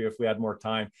have for you if we had more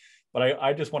time. But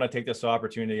I just want to take this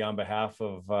opportunity on behalf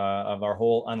of our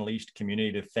whole Unleashed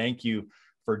community to thank you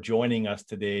for joining us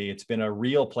today. It's been a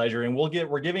real pleasure, and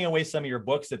we're giving away some of your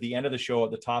books at the end of the show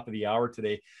at the top of the hour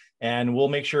today, and we'll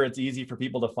make sure it's easy for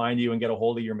people to find you and get a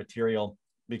hold of your material,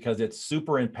 because it's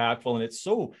super impactful and it's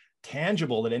so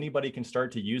tangible that anybody can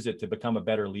start to use it to become a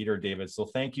better leader, David. So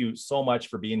thank you so much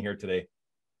for being here today.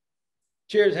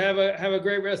 Cheers. Have a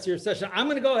great rest of your session. I'm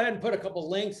going to go ahead and put a couple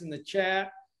links in the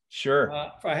chat. Sure.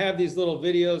 I have these little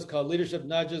videos called Leadership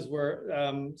Nudges, where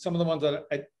some of the ones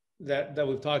that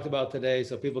we've talked about today,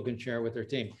 so people can share with their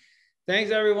team.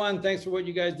 Thanks, everyone. Thanks for what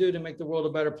you guys do to make the world a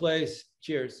better place.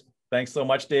 Cheers. Thanks so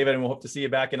much, David. And we'll hope to see you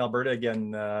back in Alberta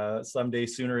again someday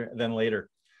sooner than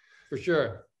later. For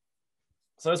sure.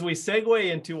 So as we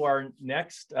segue into our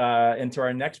next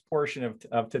portion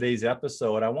of today's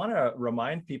episode, I want to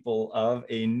remind people of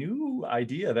a new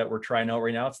idea that we're trying out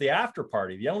right now. It's the after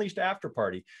party, the Unleashed after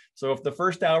party. So if the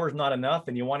first hour is not enough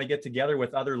and you want to get together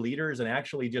with other leaders and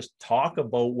actually just talk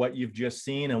about what you've just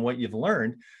seen and what you've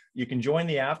learned, you can join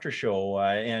the after show,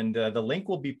 and the link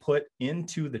will be put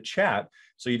into the chat.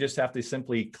 So you just have to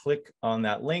simply click on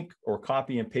that link or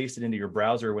copy and paste it into your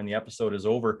browser when the episode is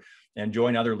over, and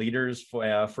join other leaders for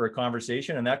a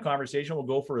conversation. And that conversation will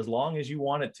go for as long as you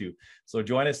want it to. So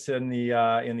join us in the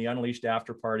Unleashed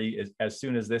after party as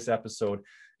soon as this episode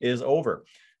is over.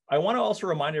 I want to also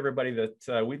remind everybody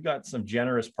that we've got some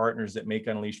generous partners that make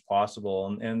Unleashed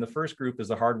possible. And the first group is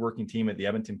the hardworking team at the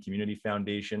Edmonton Community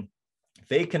Foundation.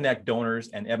 They connect donors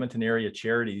and Edmonton area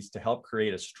charities to help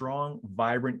create a strong,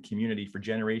 vibrant community for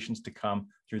generations to come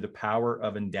through the power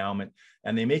of endowment.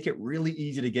 And they make it really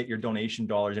easy to get your donation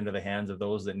dollars into the hands of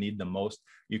those that need them most.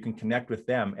 You can connect with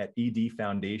them at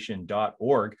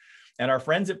edfoundation.org. And our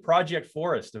friends at Project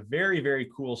Forest, a very, very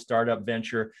cool startup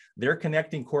venture, they're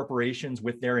connecting corporations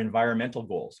with their environmental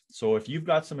goals. So if you've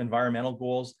got some environmental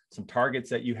goals, some targets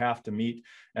that you have to meet,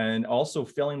 and also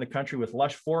filling the country with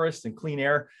lush forests and clean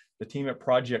air, the team at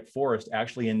Project Forest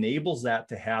actually enables that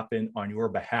to happen on your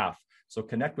behalf. So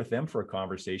connect with them for a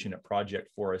conversation at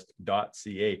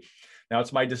projectforest.ca. Now,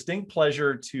 it's my distinct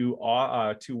pleasure to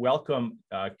welcome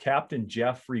Captain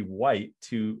Jeffrey White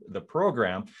to the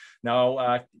program.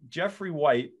 Now, Jeffrey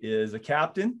White is a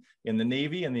captain in the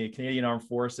Navy and the Canadian Armed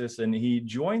Forces, and he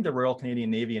joined the Royal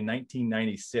Canadian Navy in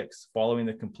 1996 following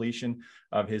the completion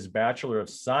of his Bachelor of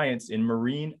Science in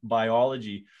Marine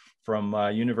Biology from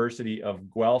University of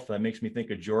Guelph. That makes me think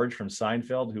of George from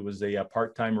Seinfeld, who was a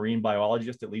part-time marine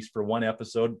biologist, at least for one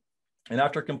episode. And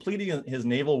after completing his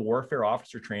naval warfare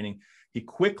officer training, he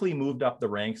quickly moved up the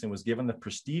ranks and was given the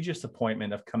prestigious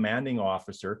appointment of commanding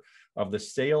officer of the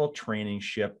sail training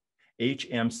ship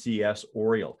HMCS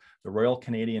Oriole, the Royal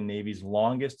Canadian Navy's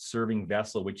longest serving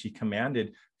vessel, which he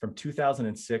commanded from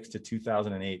 2006 to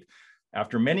 2008.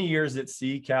 After many years at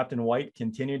sea, Captain White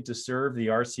continued to serve the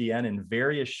RCN in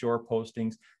various shore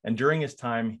postings, and during his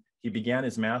time, he began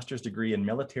his master's degree in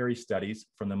military studies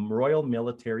from the Royal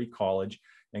Military College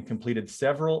and completed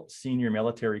several senior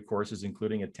military courses,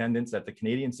 including attendance at the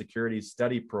Canadian Securities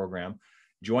Study Program,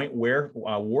 Joint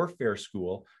Warfare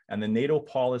School, and the NATO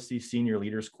Policy Senior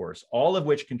Leaders course, all of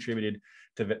which contributed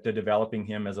to developing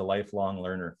him as a lifelong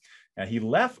learner. He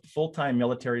left full-time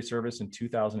military service in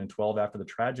 2012 after the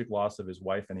tragic loss of his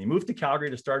wife, and he moved to Calgary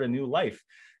to start a new life.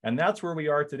 And that's where we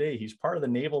are today. He's part of the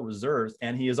Naval Reserves,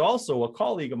 and he is also a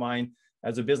colleague of mine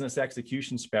as a business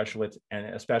execution specialist,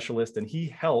 and he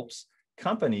helps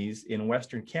companies in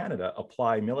Western Canada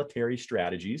apply military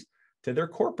strategies to their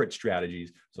corporate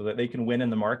strategies so that they can win in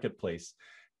the marketplace.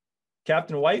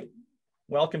 Captain White,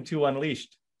 welcome to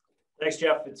Unleashed. Thanks,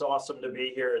 Jeff. It's awesome to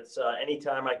be here. It's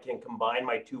anytime I can combine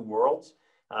my two worlds.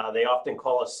 They often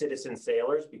call us citizen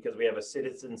sailors because we have a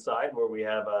citizen side where we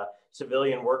have a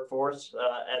civilian workforce.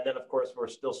 And then, of course, we're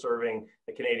still serving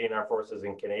the Canadian Armed Forces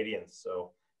and Canadians.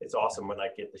 So it's awesome when I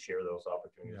get to share those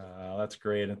opportunities. Yeah, that's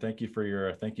great, and thank you for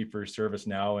your service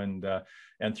now and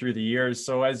through the years.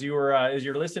 So as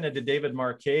you're listening to David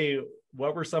Marquet,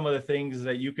 what were some of the things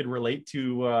that you could relate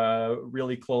to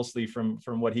really closely from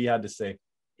what he had to say?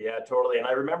 Yeah, totally. And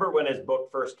I remember when his book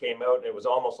first came out, and it was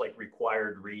almost like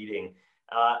required reading.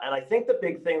 And I think the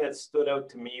big thing that stood out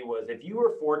to me was if you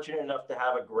were fortunate enough to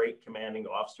have a great commanding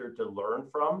officer to learn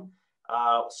from,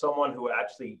 someone who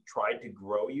actually tried to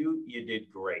grow you, you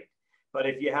did great. But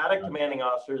if you had a commanding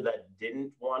officer that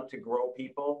didn't want to grow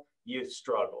people, you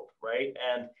struggled, right?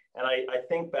 And I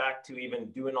think back to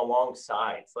even doing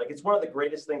alongside. Like, it's one of the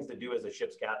greatest things to do as a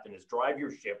ship's captain is drive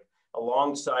your ship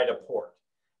alongside a port.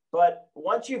 But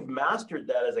once you've mastered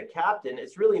that as a captain,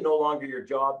 it's really no longer your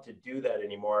job to do that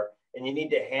anymore. And you need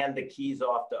to hand the keys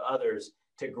off to others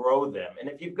to grow them. And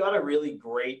if you've got a really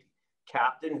great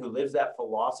captain who lives that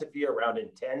philosophy around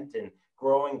intent and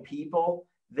growing people,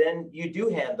 then you do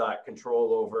hand that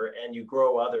control over and you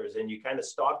grow others, and you kind of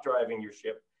stop driving your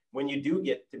ship when you do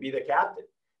get to be the captain.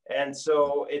 And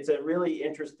so it's a really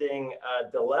interesting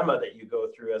dilemma that you go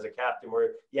through as a captain,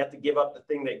 where you have to give up the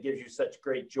thing that gives you such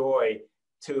great joy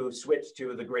to switch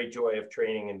to the great joy of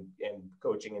training and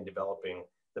coaching and developing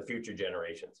the future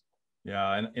generations.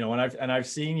 Yeah, and you know, I've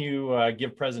seen you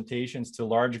give presentations to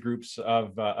large groups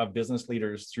of business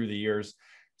leaders through the years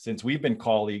since we've been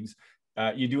colleagues.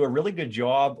 You do a really good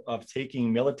job of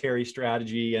taking military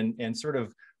strategy and sort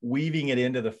of weaving it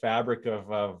into the fabric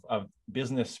of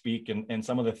business speak and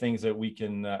some of the things that we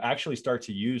can actually start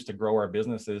to use to grow our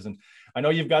businesses. And I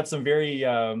know you've got some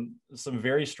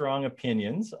very strong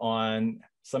opinions on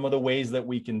some of the ways that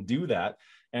we can do that,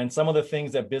 and some of the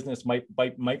things that business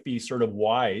might be sort of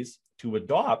wise to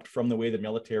adopt from the way the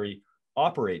military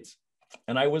operates.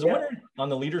 And I was wondering on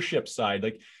the leadership side,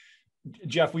 like,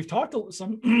 Jeff, we've talked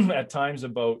some at times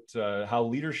about how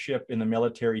leadership in the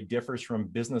military differs from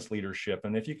business leadership.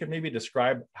 And if you could maybe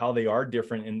describe how they are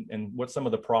different and what some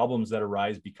of the problems that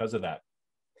arise because of that.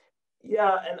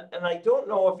 Yeah, and I don't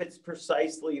know if it's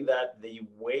precisely that the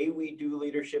way we do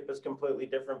leadership is completely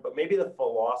different, but maybe the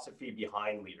philosophy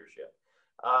behind leadership.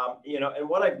 You know, and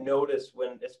what I've noticed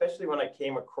especially when I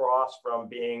came across from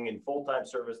being in full-time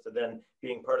service to then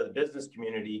being part of the business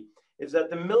community, is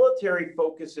that the military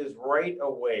focuses right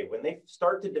away when they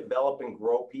start to develop and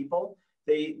grow people.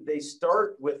 They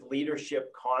start with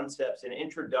leadership concepts and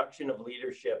introduction of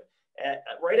leadership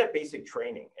right at basic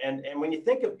training. And when you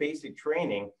think of basic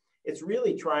training, it's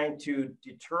really trying to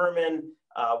determine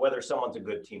whether someone's a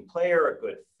good team player, a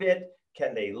good fit.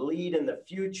 Can they lead in the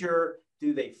future?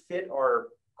 Do they fit our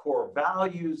core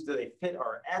values? Do they fit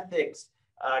our ethics?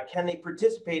 Can they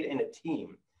participate in a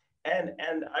team?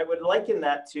 And I would liken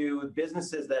that to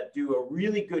businesses that do a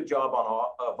really good job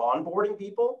of onboarding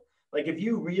people. Like, if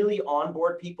you really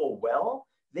onboard people well,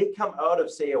 they come out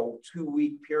of, say, a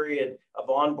 2-week period of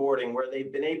onboarding where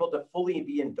they've been able to fully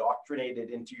be indoctrinated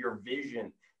into your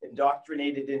vision,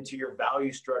 indoctrinated into your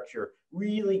value structure,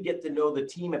 really get to know the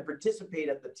team and participate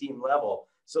at the team level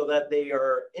so that they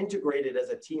are integrated as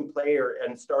a team player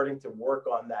and starting to work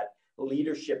on that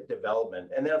leadership development.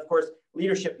 And then, of course,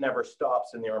 leadership never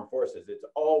stops in the armed forces. It's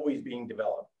always being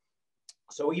developed.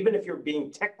 So even if you're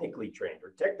being technically trained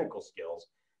or technical skills,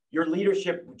 your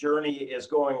leadership journey is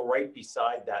going right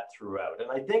beside that throughout.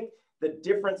 And I think the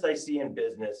difference I see in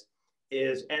business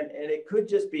is, and it could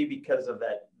just be because of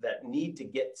that need to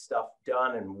get stuff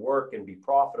done and work and be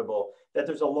profitable, that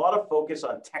there's a lot of focus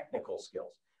on technical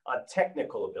skills, on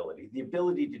technical ability, the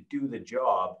ability to do the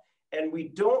job. And we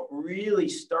don't really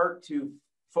start to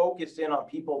focus in on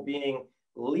people being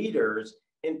leaders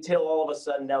until all of a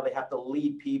sudden now they have to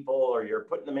lead people, or you're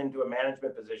putting them into a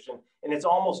management position and it's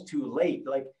almost too late.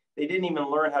 Like, they didn't even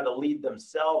learn how to lead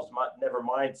themselves, never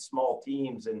mind small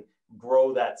teams and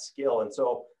grow that skill. And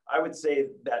so I would say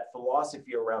that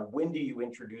philosophy around when do you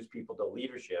introduce people to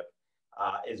leadership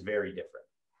is very different.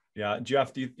 Yeah,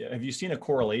 Jeff, have you seen a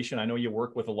correlation? I know you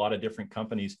work with a lot of different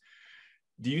companies.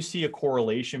 Do you see a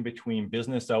correlation between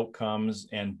business outcomes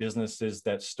and businesses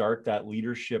that start that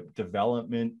leadership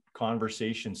development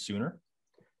conversation sooner?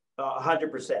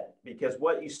 100%, because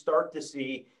what you start to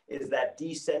see is that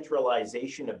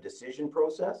decentralization of decision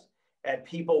process and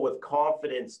people with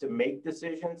confidence to make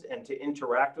decisions and to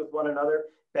interact with one another,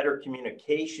 better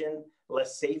communication,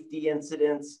 less safety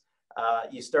incidents.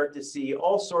 You start to see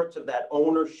all sorts of that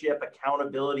ownership,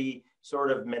 accountability sort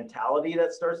of mentality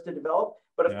that starts to develop.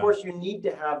 But of course, you need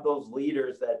to have those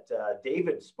leaders that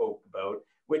David spoke about,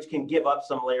 which can give up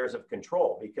some layers of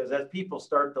control. Because as people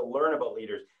start to learn about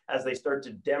leaders, as they start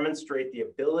to demonstrate the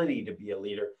ability to be a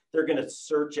leader, they're going to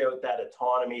search out that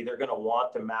autonomy. They're going to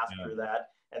want to master that.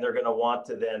 and they're going to want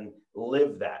to then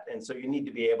live that. And so you need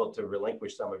to be able to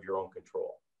relinquish some of your own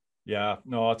control. Yeah,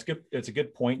 no, it's good. It's a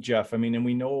good point, Jeff. I mean, and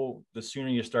we know the sooner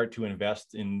you start to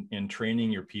invest in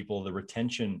training your people, the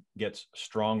retention gets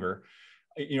stronger.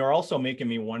 You're also making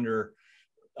me wonder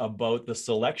about the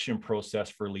selection process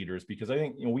for leaders, because I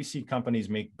think, we see companies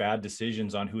make bad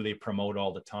decisions on who they promote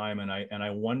all the time. And I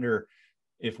wonder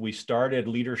if we started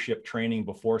leadership training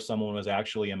before someone was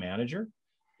actually a manager,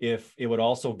 if it would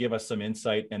also give us some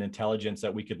insight and intelligence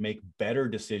that we could make better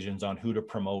decisions on who to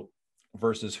promote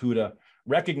versus who to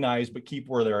recognize, but keep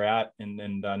where they're at,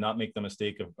 and not make the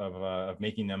mistake of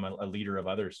making them a leader of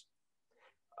others.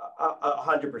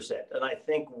 100%. And I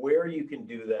think where you can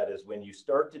do that is when you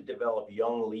start to develop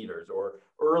young leaders or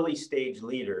early stage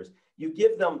leaders, you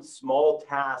give them small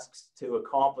tasks to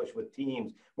accomplish with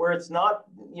teams where it's not,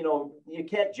 you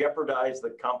can't jeopardize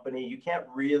the company. You can't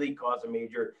really cause a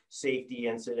major safety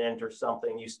incident or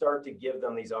something. You start to give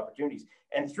them these opportunities.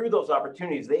 And through those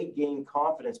opportunities, they gain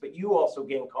confidence, but you also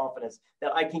gain confidence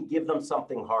that I can give them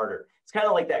something harder. It's kind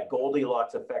of like that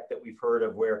Goldilocks effect that we've heard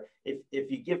of, where if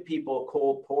you give people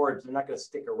cold porridge, they're not going to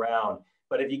stick around.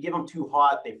 But if you give them too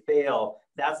hot, they fail.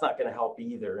 That's not going to help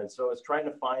either. And so it's trying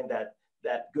to find that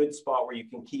good spot where you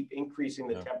can keep increasing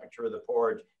the temperature of the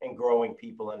porridge and growing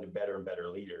people into better and better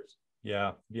leaders.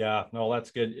 Yeah. No,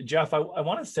 that's good. Jeff, I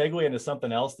want to segue into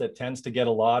something else that tends to get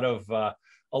a lot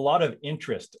of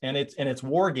interest, and it's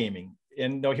wargaming.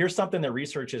 And here's something that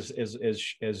research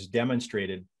is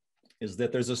demonstrated, is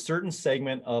that there's a certain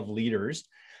segment of leaders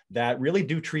that really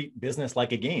do treat business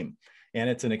like a game. And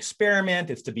it's an experiment,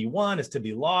 it's to be won, it's to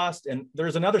be lost. And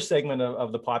there's another segment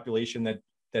of the population that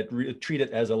treat it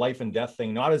as a life and death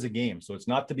thing, not as a game. So it's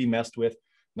not to be messed with,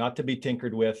 not to be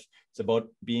tinkered with. It's about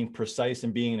being precise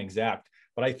and being exact.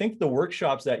 But I think the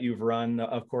workshops that you've run,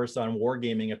 of course, on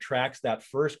wargaming attracts that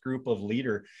first group of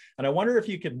leader. And I wonder if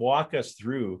you could walk us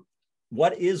through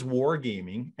what is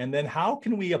wargaming, and then how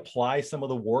can we apply some of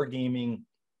the wargaming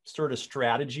sort of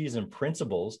strategies and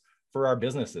principles for our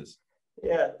businesses?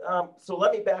 Yeah, so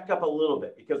let me back up a little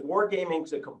bit, because wargaming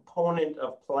is a component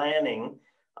of planning.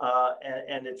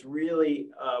 And it's really,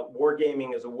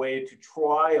 wargaming is a way to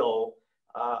trial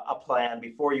a plan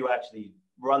before you actually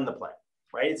run the plan,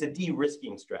 right? It's a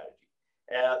de-risking strategy.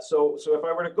 So if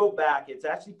I were to go back, it's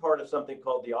actually part of something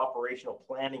called the operational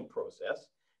planning process,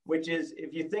 which is,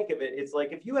 if you think of it, it's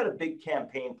like if you had a big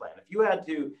campaign plan, if you had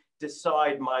to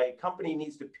decide my company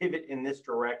needs to pivot in this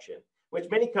direction, which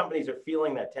many companies are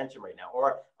feeling that tension right now,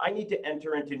 or I need to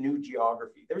enter into new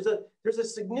geography. There's a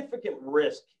significant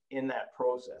risk in that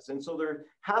process. And so there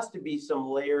has to be some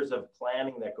layers of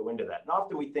planning that go into that. And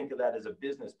often we think of that as a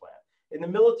business plan. In the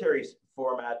military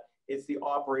format, it's the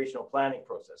operational planning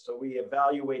process. So we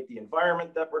evaluate the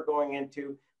environment that we're going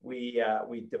into. We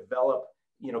develop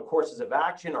courses of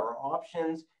action or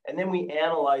options, and then we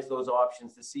analyze those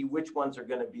options to see which ones are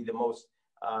going to be the most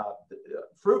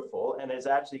fruitful and is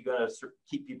actually going to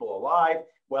keep people alive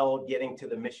while getting to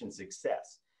the mission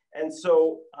success. And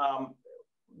so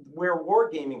where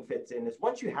wargaming fits in is,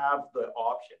 once you have the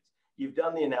options, you've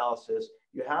done the analysis,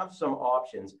 you have some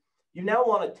options, you now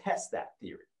want to test that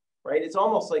theory, right? It's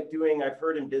almost like doing, I've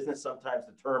heard in business sometimes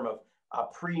the term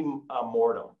of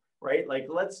pre-mortem, right? Like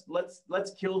let's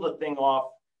kill the thing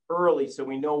off early so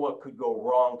we know what could go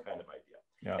wrong, kind of idea.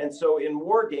 Yeah. And so in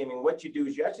wargaming, what you do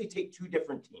is you actually take two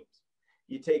different teams.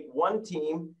 You take one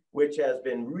team which has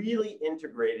been really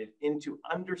integrated into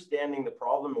understanding the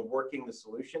problem and working the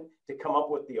solution to come up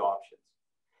with the options.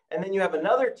 And then you have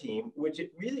another team which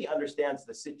it really understands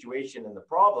the situation and the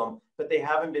problem, but they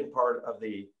haven't been part of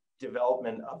the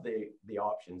development of the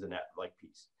options in that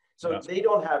piece. So they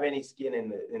don't have any skin in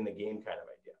the game, kind of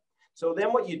idea. So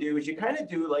then what you do is you kind of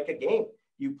do like a game.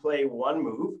 You play one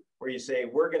move where you say,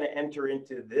 we're going to enter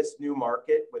into this new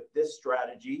market with this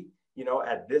strategy,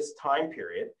 at this time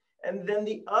period. And then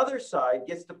the other side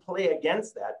gets to play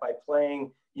against that by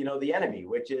playing, the enemy,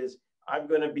 which is, I'm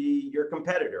going to be your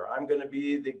competitor. I'm going to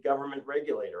be the government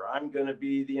regulator. I'm going to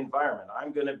be the environment.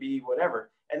 I'm going to be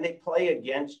whatever. And they play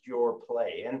against your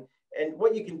play. And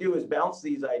what you can do is bounce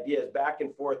these ideas back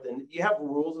and forth. And you have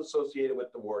rules associated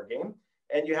with the war game.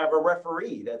 And you have a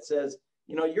referee that says,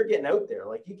 you're getting out there.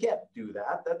 Like, you can't do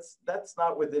that. That's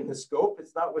not within the scope.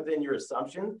 It's not within your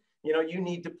assumption. You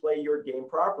need to play your game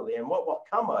properly. And what will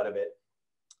come out of it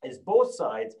is both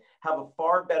sides have a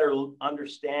far better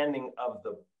understanding of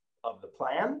the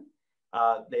plan.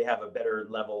 They have a better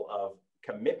level of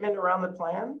commitment around the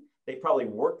plan. They probably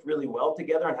worked really well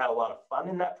together and had a lot of fun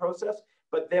in that process.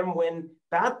 But then when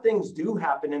bad things do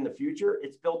happen in the future,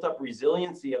 it's built up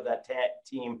resiliency of that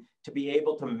team to be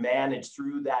able to manage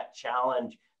through that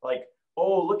challenge. Like,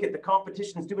 oh, look at the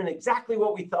competition's doing exactly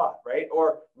what we thought, right?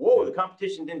 Or, whoa, the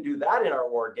competition didn't do that in our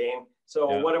war game.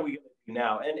 So what are we going to do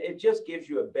now? And it just gives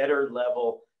you a better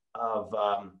level of,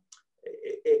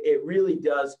 it really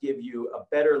does give you a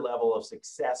better level of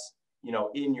success, you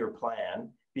know, in your plan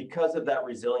because of that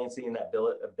resiliency and that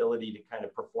ability to kind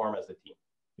of perform as a team.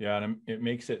 Yeah, and it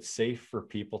makes it safe for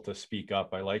people to speak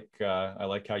up. I like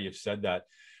how you've said that.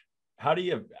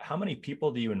 How many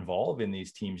people do you involve in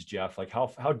these teams, Jeff? Like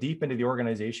how deep into the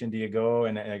organization do you go,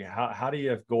 and how do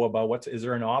you go about is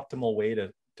there an optimal way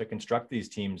to construct these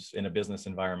teams in a business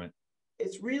environment?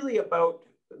 It's really about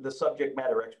the subject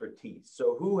matter expertise.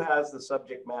 So who has the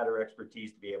subject matter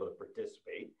expertise to be able to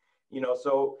participate? You know,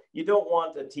 so you don't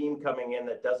want a team coming in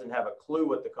that doesn't have a clue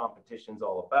what the competition's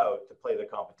all about to play the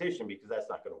competition, because that's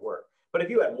not going to work. But if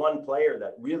you had one player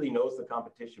that really knows the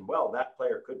competition well, that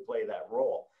player could play that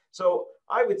role. So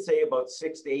I would say about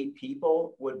 6 to 8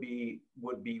 people would be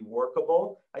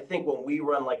workable. I think when we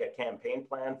run like a campaign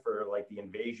plan for like the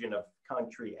invasion of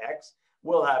country X,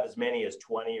 we'll have as many as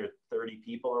 20 or 30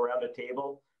 people around a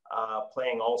table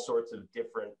playing all sorts of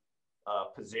different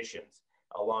positions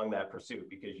along that pursuit,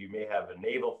 because you may have a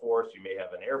naval force, you may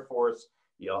have an air force,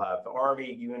 you'll have army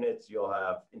units, you'll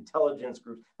have intelligence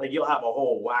groups, like you'll have a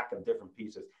whole whack of different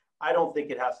pieces. I don't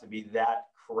think it has to be that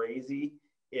crazy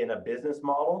in a business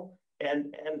model.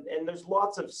 And there's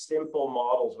lots of simple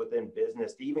models within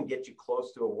business to even get you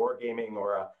close to a wargaming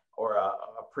or a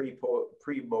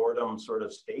pre-mortem sort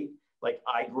of state. Like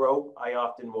iGrow, I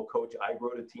often will coach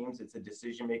iGrow to teams. It's a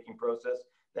decision-making process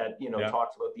that, you know,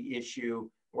 talks about the issue,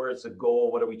 where's the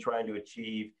goal, what are we trying to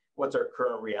achieve, what's our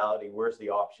current reality, where's the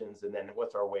options, and then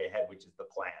what's our way ahead, which is the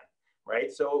plan,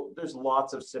 right? So there's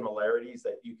lots of similarities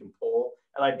that you can pull.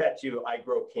 And I bet you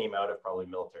iGrow came out of probably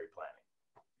military planning.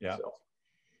 Yeah. So.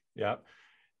 Yeah.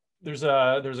 There's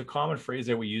a common phrase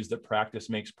that we use, that practice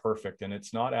makes perfect, and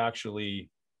it's not actually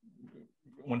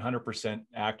 100%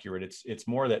 accurate. It's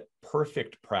more that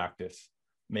perfect practice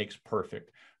makes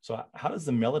perfect. So how does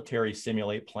the military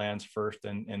simulate plans first,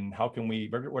 and how can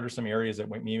what are some areas that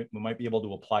we might be able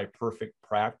to apply perfect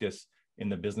practice in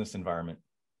the business environment?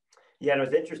 Yeah, and it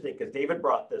was interesting because David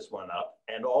brought this one up,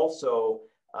 and also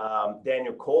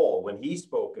Daniel Cole, when he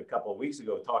spoke a couple of weeks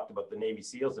ago, talked about the Navy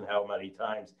SEALs and how many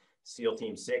times SEAL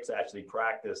Team 6 actually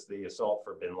practiced the assault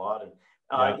for bin Laden.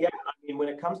 Yeah, I mean, when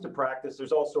it comes to practice,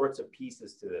 there's all sorts of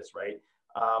pieces to this, right?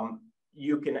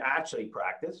 You can actually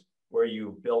practice where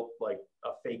you built like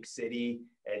a fake city,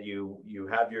 and you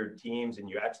have your teams and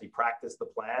you actually practice the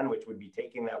plan, which would be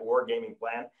taking that wargaming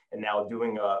plan and now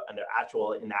doing an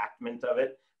actual enactment of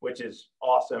it, which is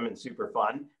awesome and super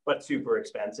fun, but super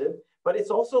expensive. But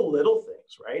it's also little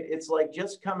things, right? It's like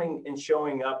just coming and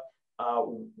showing up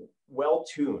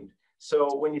well-tuned.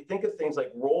 So when you think of things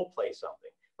like role play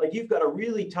something, like you've got a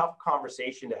really tough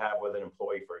conversation to have with an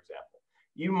employee, for example,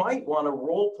 you might want to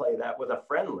role play that with a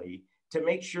friendly to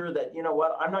make sure that, you know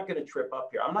what, I'm not going to trip up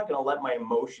here. I'm not going to let my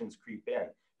emotions creep in,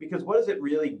 because what is it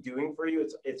really doing for you?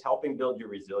 It's helping build your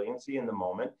resiliency in the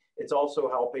moment. It's also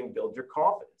helping build your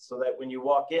confidence so that when you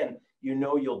walk in, you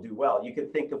know you'll do well. You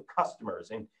can think of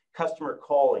customers and customer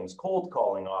callings, cold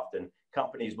calling. Often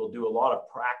companies will do a lot of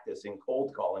practice in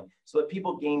cold calling so that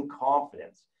people gain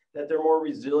confidence, that they're more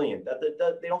resilient, that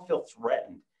they don't feel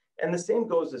threatened. And the same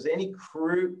goes as any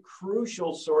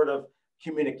crucial sort of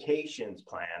communications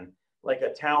plan, like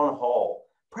a town hall.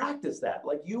 Practice that.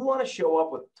 Like you want to show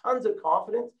up with tons of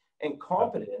confidence and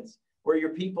competence, where your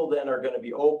people then are going to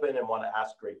be open and want to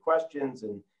ask great questions,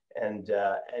 and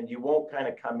you won't kind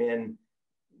of come in,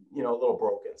 you know, a little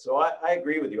broken. So I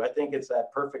agree with you. I think it's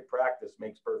that perfect practice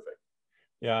makes perfect.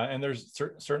 Yeah, and there's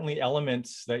certainly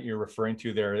elements that you're referring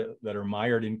to there that are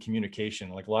mired in communication.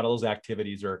 Like a lot of those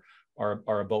activities are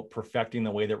about perfecting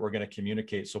the way that we're going to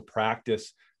communicate. So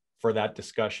practice for that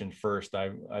discussion first.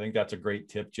 I think that's a great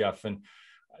tip, Jeff. And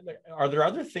are there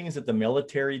other things that the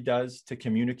military does to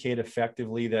communicate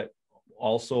effectively that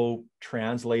also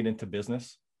translate into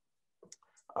business?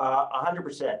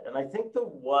 100%. And I think the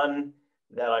one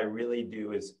that I really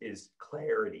do is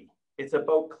clarity. It's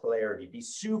about clarity. Be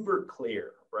super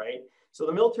clear, right? So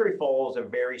the military follows a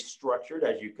very structured,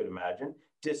 as you could imagine,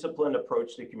 disciplined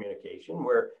approach to communication,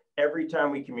 where every time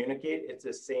we communicate, it's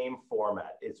the same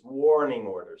format. It's warning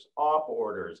orders, op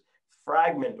orders,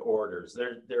 fragment orders.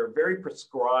 They're a very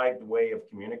prescribed way of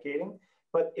communicating,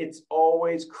 but it's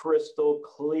always crystal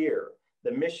clear.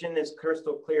 The mission is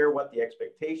crystal clear. What the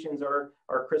expectations are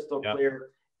crystal clear.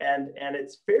 And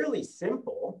it's fairly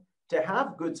simple to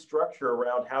have good structure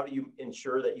around how do you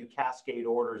ensure that you cascade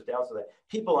orders down so that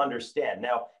people understand.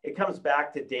 Now, it comes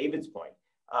back to David's point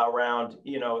around,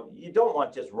 you know, you don't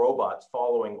want just robots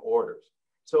following orders.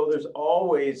 So there's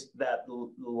always that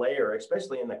layer,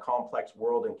 especially in the complex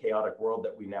world and chaotic world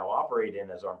that we now operate in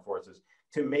as armed forces,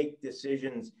 to make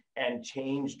decisions and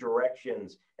change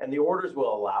directions. And the orders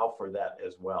will allow for that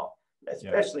as well,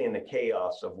 especially in the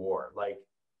chaos of war.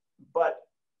 But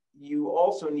you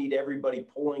also need everybody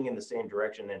pulling in the same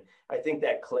direction. And I think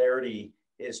that clarity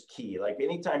is key. Like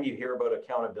anytime you hear about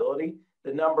accountability,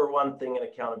 the number one thing in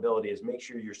accountability is make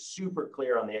sure you're super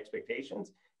clear on the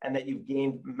expectations and that you've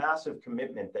gained massive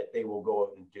commitment that they will go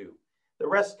out and do. The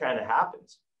rest kind of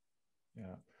happens.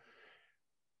 Yeah.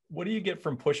 What do you get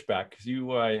from pushback? Because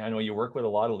I know you work with a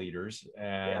lot of leaders,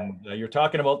 and you're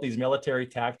talking about these military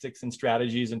tactics and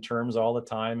strategies and terms all the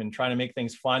time, and trying to make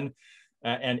things fun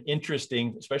and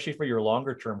interesting, especially for your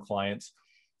longer term clients.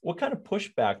 What kind of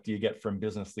pushback do you get from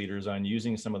business leaders on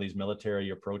using some of these military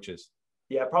approaches?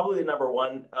 Yeah, probably the number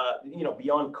one,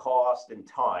 beyond cost and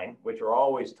time, which are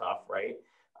always tough, right?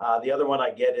 The other one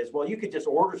I get is, well, you could just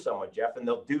order someone, Jeff, and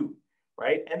they'll do,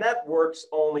 right? And that works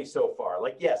only so far.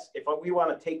 Like, yes, if we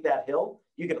want to take that hill,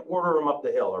 you can order them up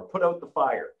the hill or put out the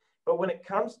fire. But when it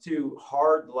comes to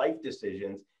hard life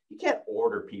decisions, you can't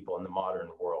order people in the modern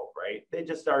world, right? They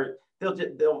just start,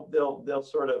 they'll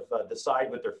sort of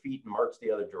decide with their feet and march the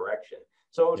other direction.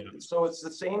 So it's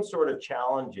the same sort of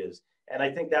challenges. And I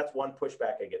think that's one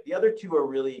pushback I get. The other two are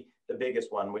really the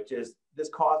biggest one, which is does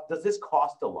this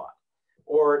cost a lot?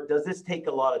 Or does this take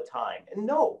a lot of time? And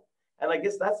no. And I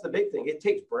guess that's the big thing. It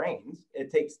takes brains,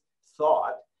 it takes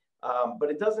thought, but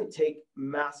it doesn't take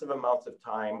massive amounts of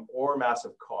time or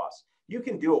massive costs. You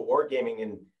can do a wargaming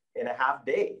in a half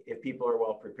day if people are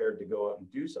well prepared to go out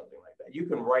and do something like that. You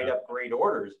can write up great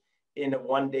orders in a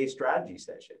one-day strategy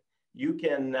session. You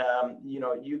can,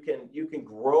 you can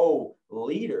grow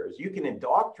leaders. You can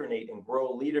indoctrinate and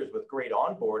grow leaders with great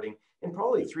onboarding in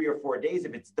probably 3 or 4 days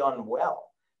if it's done well.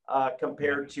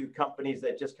 Compared to companies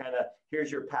that just kind of, here's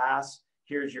your pass,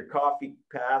 here's your coffee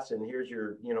pass, and here's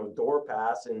your door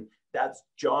pass, and that's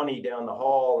Johnny down the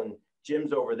hall and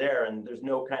Jim's over there, and there's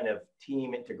no kind of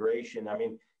team integration. I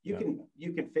mean, you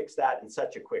can fix that in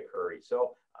such a quick hurry.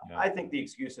 So I think the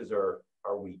excuses are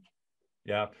weak.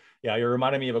 Yeah, you're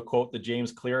reminding me of a quote that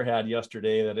James Clear had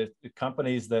yesterday, that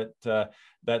companies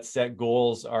that set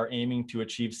goals are aiming to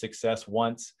achieve success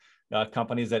once.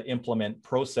 Companies that implement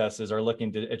processes are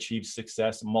looking to achieve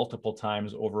success multiple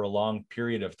times over a long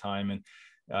period of time. And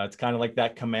it's kind of like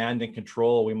that command and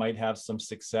control. We might have some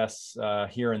success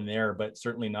here and there, but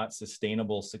certainly not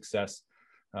sustainable success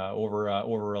over a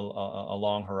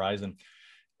long horizon.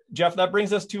 Jeff, that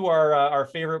brings us to our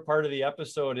favorite part of the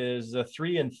episode, is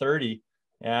 3 and 30.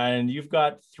 And you've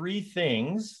got 3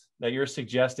 things that you're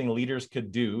suggesting leaders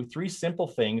could do, 3 simple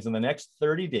things in the next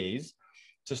 30 days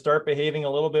to start behaving a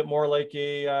little bit more like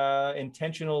a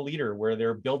intentional leader, where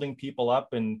they're building people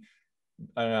up and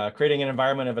creating an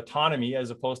environment of autonomy as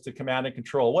opposed to command and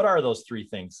control. What are those 3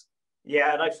 things?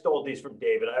 Yeah, and I stole these from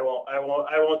David. I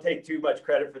won't take too much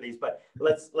credit for these, but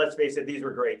let's face it, these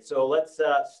were great. So let's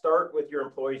start with your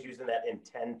employees using that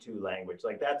intend to language.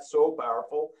 Like, that's so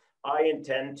powerful. I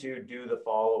intend to do the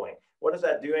following. What is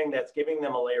that doing? That's giving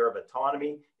them a layer of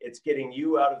autonomy. It's getting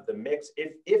you out of the mix.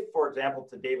 If, for example,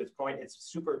 to David's point, it's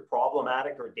super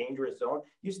problematic or dangerous zone,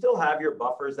 you still have your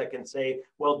buffers that can say,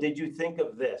 well, did you think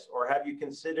of this? Or have you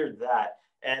considered that?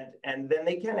 And then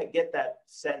they kind of get that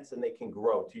sense and they can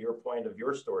grow, to your point of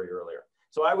your story earlier.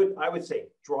 So I would say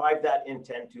drive that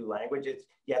intent to language.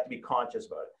 You have to be conscious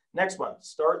about it. Next one,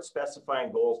 start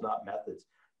specifying goals, not methods.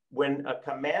 When a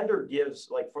commander gives,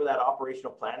 like for that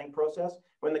operational planning process,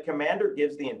 when the commander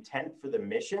gives the intent for the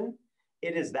mission,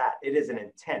 it is an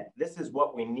intent. This is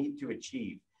what we need to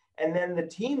achieve. And then the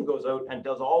team goes out and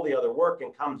does all the other work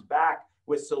and comes back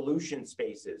with solution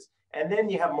spaces. And then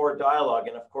you have more dialogue.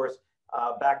 And of course,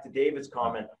 back to David's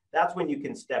comment, that's when you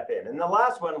can step in. And the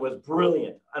last one was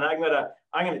brilliant. And I'm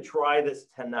gonna try this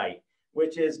tonight,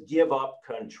 which is give up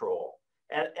control.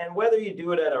 And whether you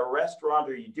do it at a restaurant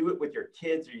or you do it with your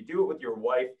kids or you do it with your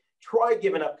wife, try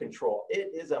giving up control.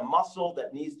 It is a muscle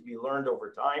that needs to be learned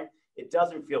over time. It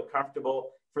doesn't feel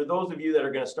comfortable. For those of you that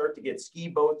are going to start to get ski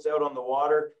boats out on the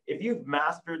water, if you've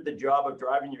mastered the job of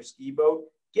driving your ski boat,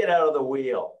 get out of the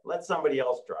wheel. Let somebody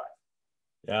else drive.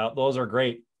 Yeah, those are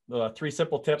great. 3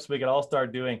 simple tips we could all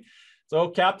start doing. So,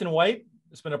 Captain White,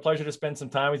 it's been a pleasure to spend some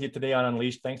time with you today on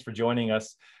Unleashed. Thanks for joining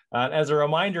us. As a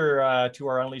reminder to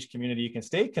our Unleashed community, you can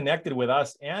stay connected with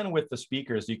us and with the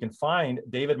speakers. You can find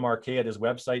David Marquet at his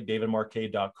website,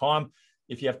 davidmarquet.com.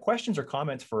 If you have questions or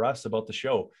comments for us about the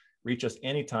show, Reach us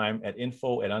anytime at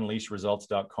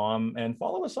info@unleashresults.com, and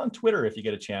follow us on Twitter if you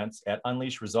get a chance at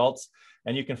Unleash Results.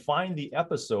 And you can find the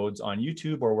episodes on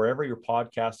YouTube or wherever your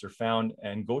podcasts are found,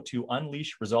 and go to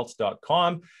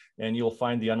unleashresults.com and you'll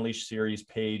find the Unleash series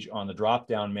page on the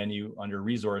drop-down menu under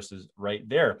resources right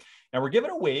there. And we're giving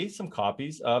away some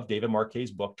copies of David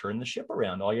Marquet's book, Turn the Ship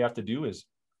Around. All you have to do is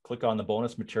click on the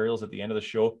bonus materials at the end of the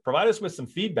show, provide us with some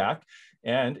feedback,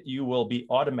 and you will be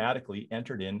automatically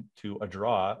entered into a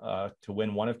draw to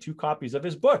win one of 2 copies of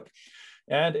his book.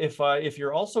 And if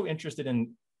you're also interested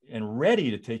in and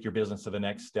ready to take your business to the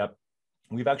next step,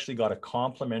 we've actually got a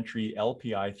complimentary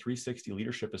LPI 360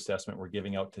 leadership assessment we're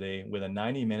giving out today with a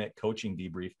 90-minute coaching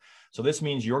debrief. So this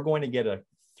means you're going to get a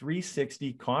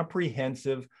 360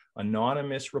 comprehensive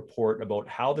anonymous report about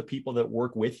how the people that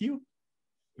work with you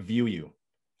view you.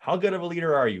 How good of a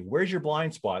leader are you? Where's your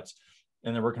blind spots?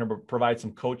 And then we're going to provide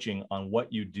some coaching on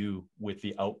what you do with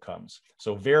the outcomes.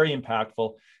 So very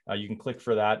impactful. You can click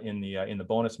for that in the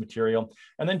bonus material.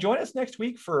 And then join us next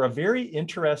week for a very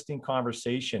interesting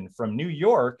conversation from New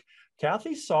York.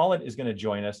 Kathy Solid is going to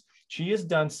join us. She has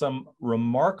done some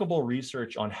remarkable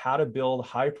research on how to build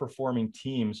high-performing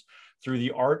teams through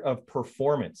the art of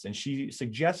performance. And she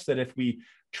suggests that if we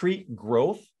treat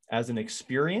growth as an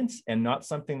experience and not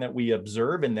something that we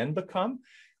observe and then become,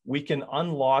 we can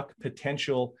unlock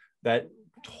potential that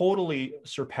totally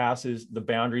surpasses the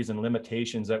boundaries and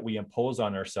limitations that we impose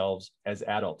on ourselves as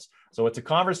adults. So it's a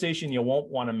conversation you won't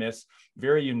want to miss,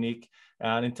 very unique.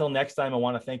 And until next time, I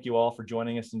want to thank you all for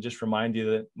joining us and just remind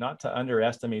you that not to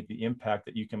underestimate the impact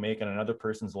that you can make on another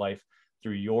person's life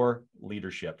through your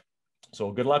leadership.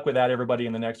 So good luck with that, everybody,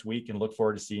 in the next week, and look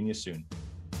forward to seeing you soon.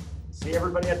 See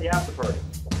everybody at the after party.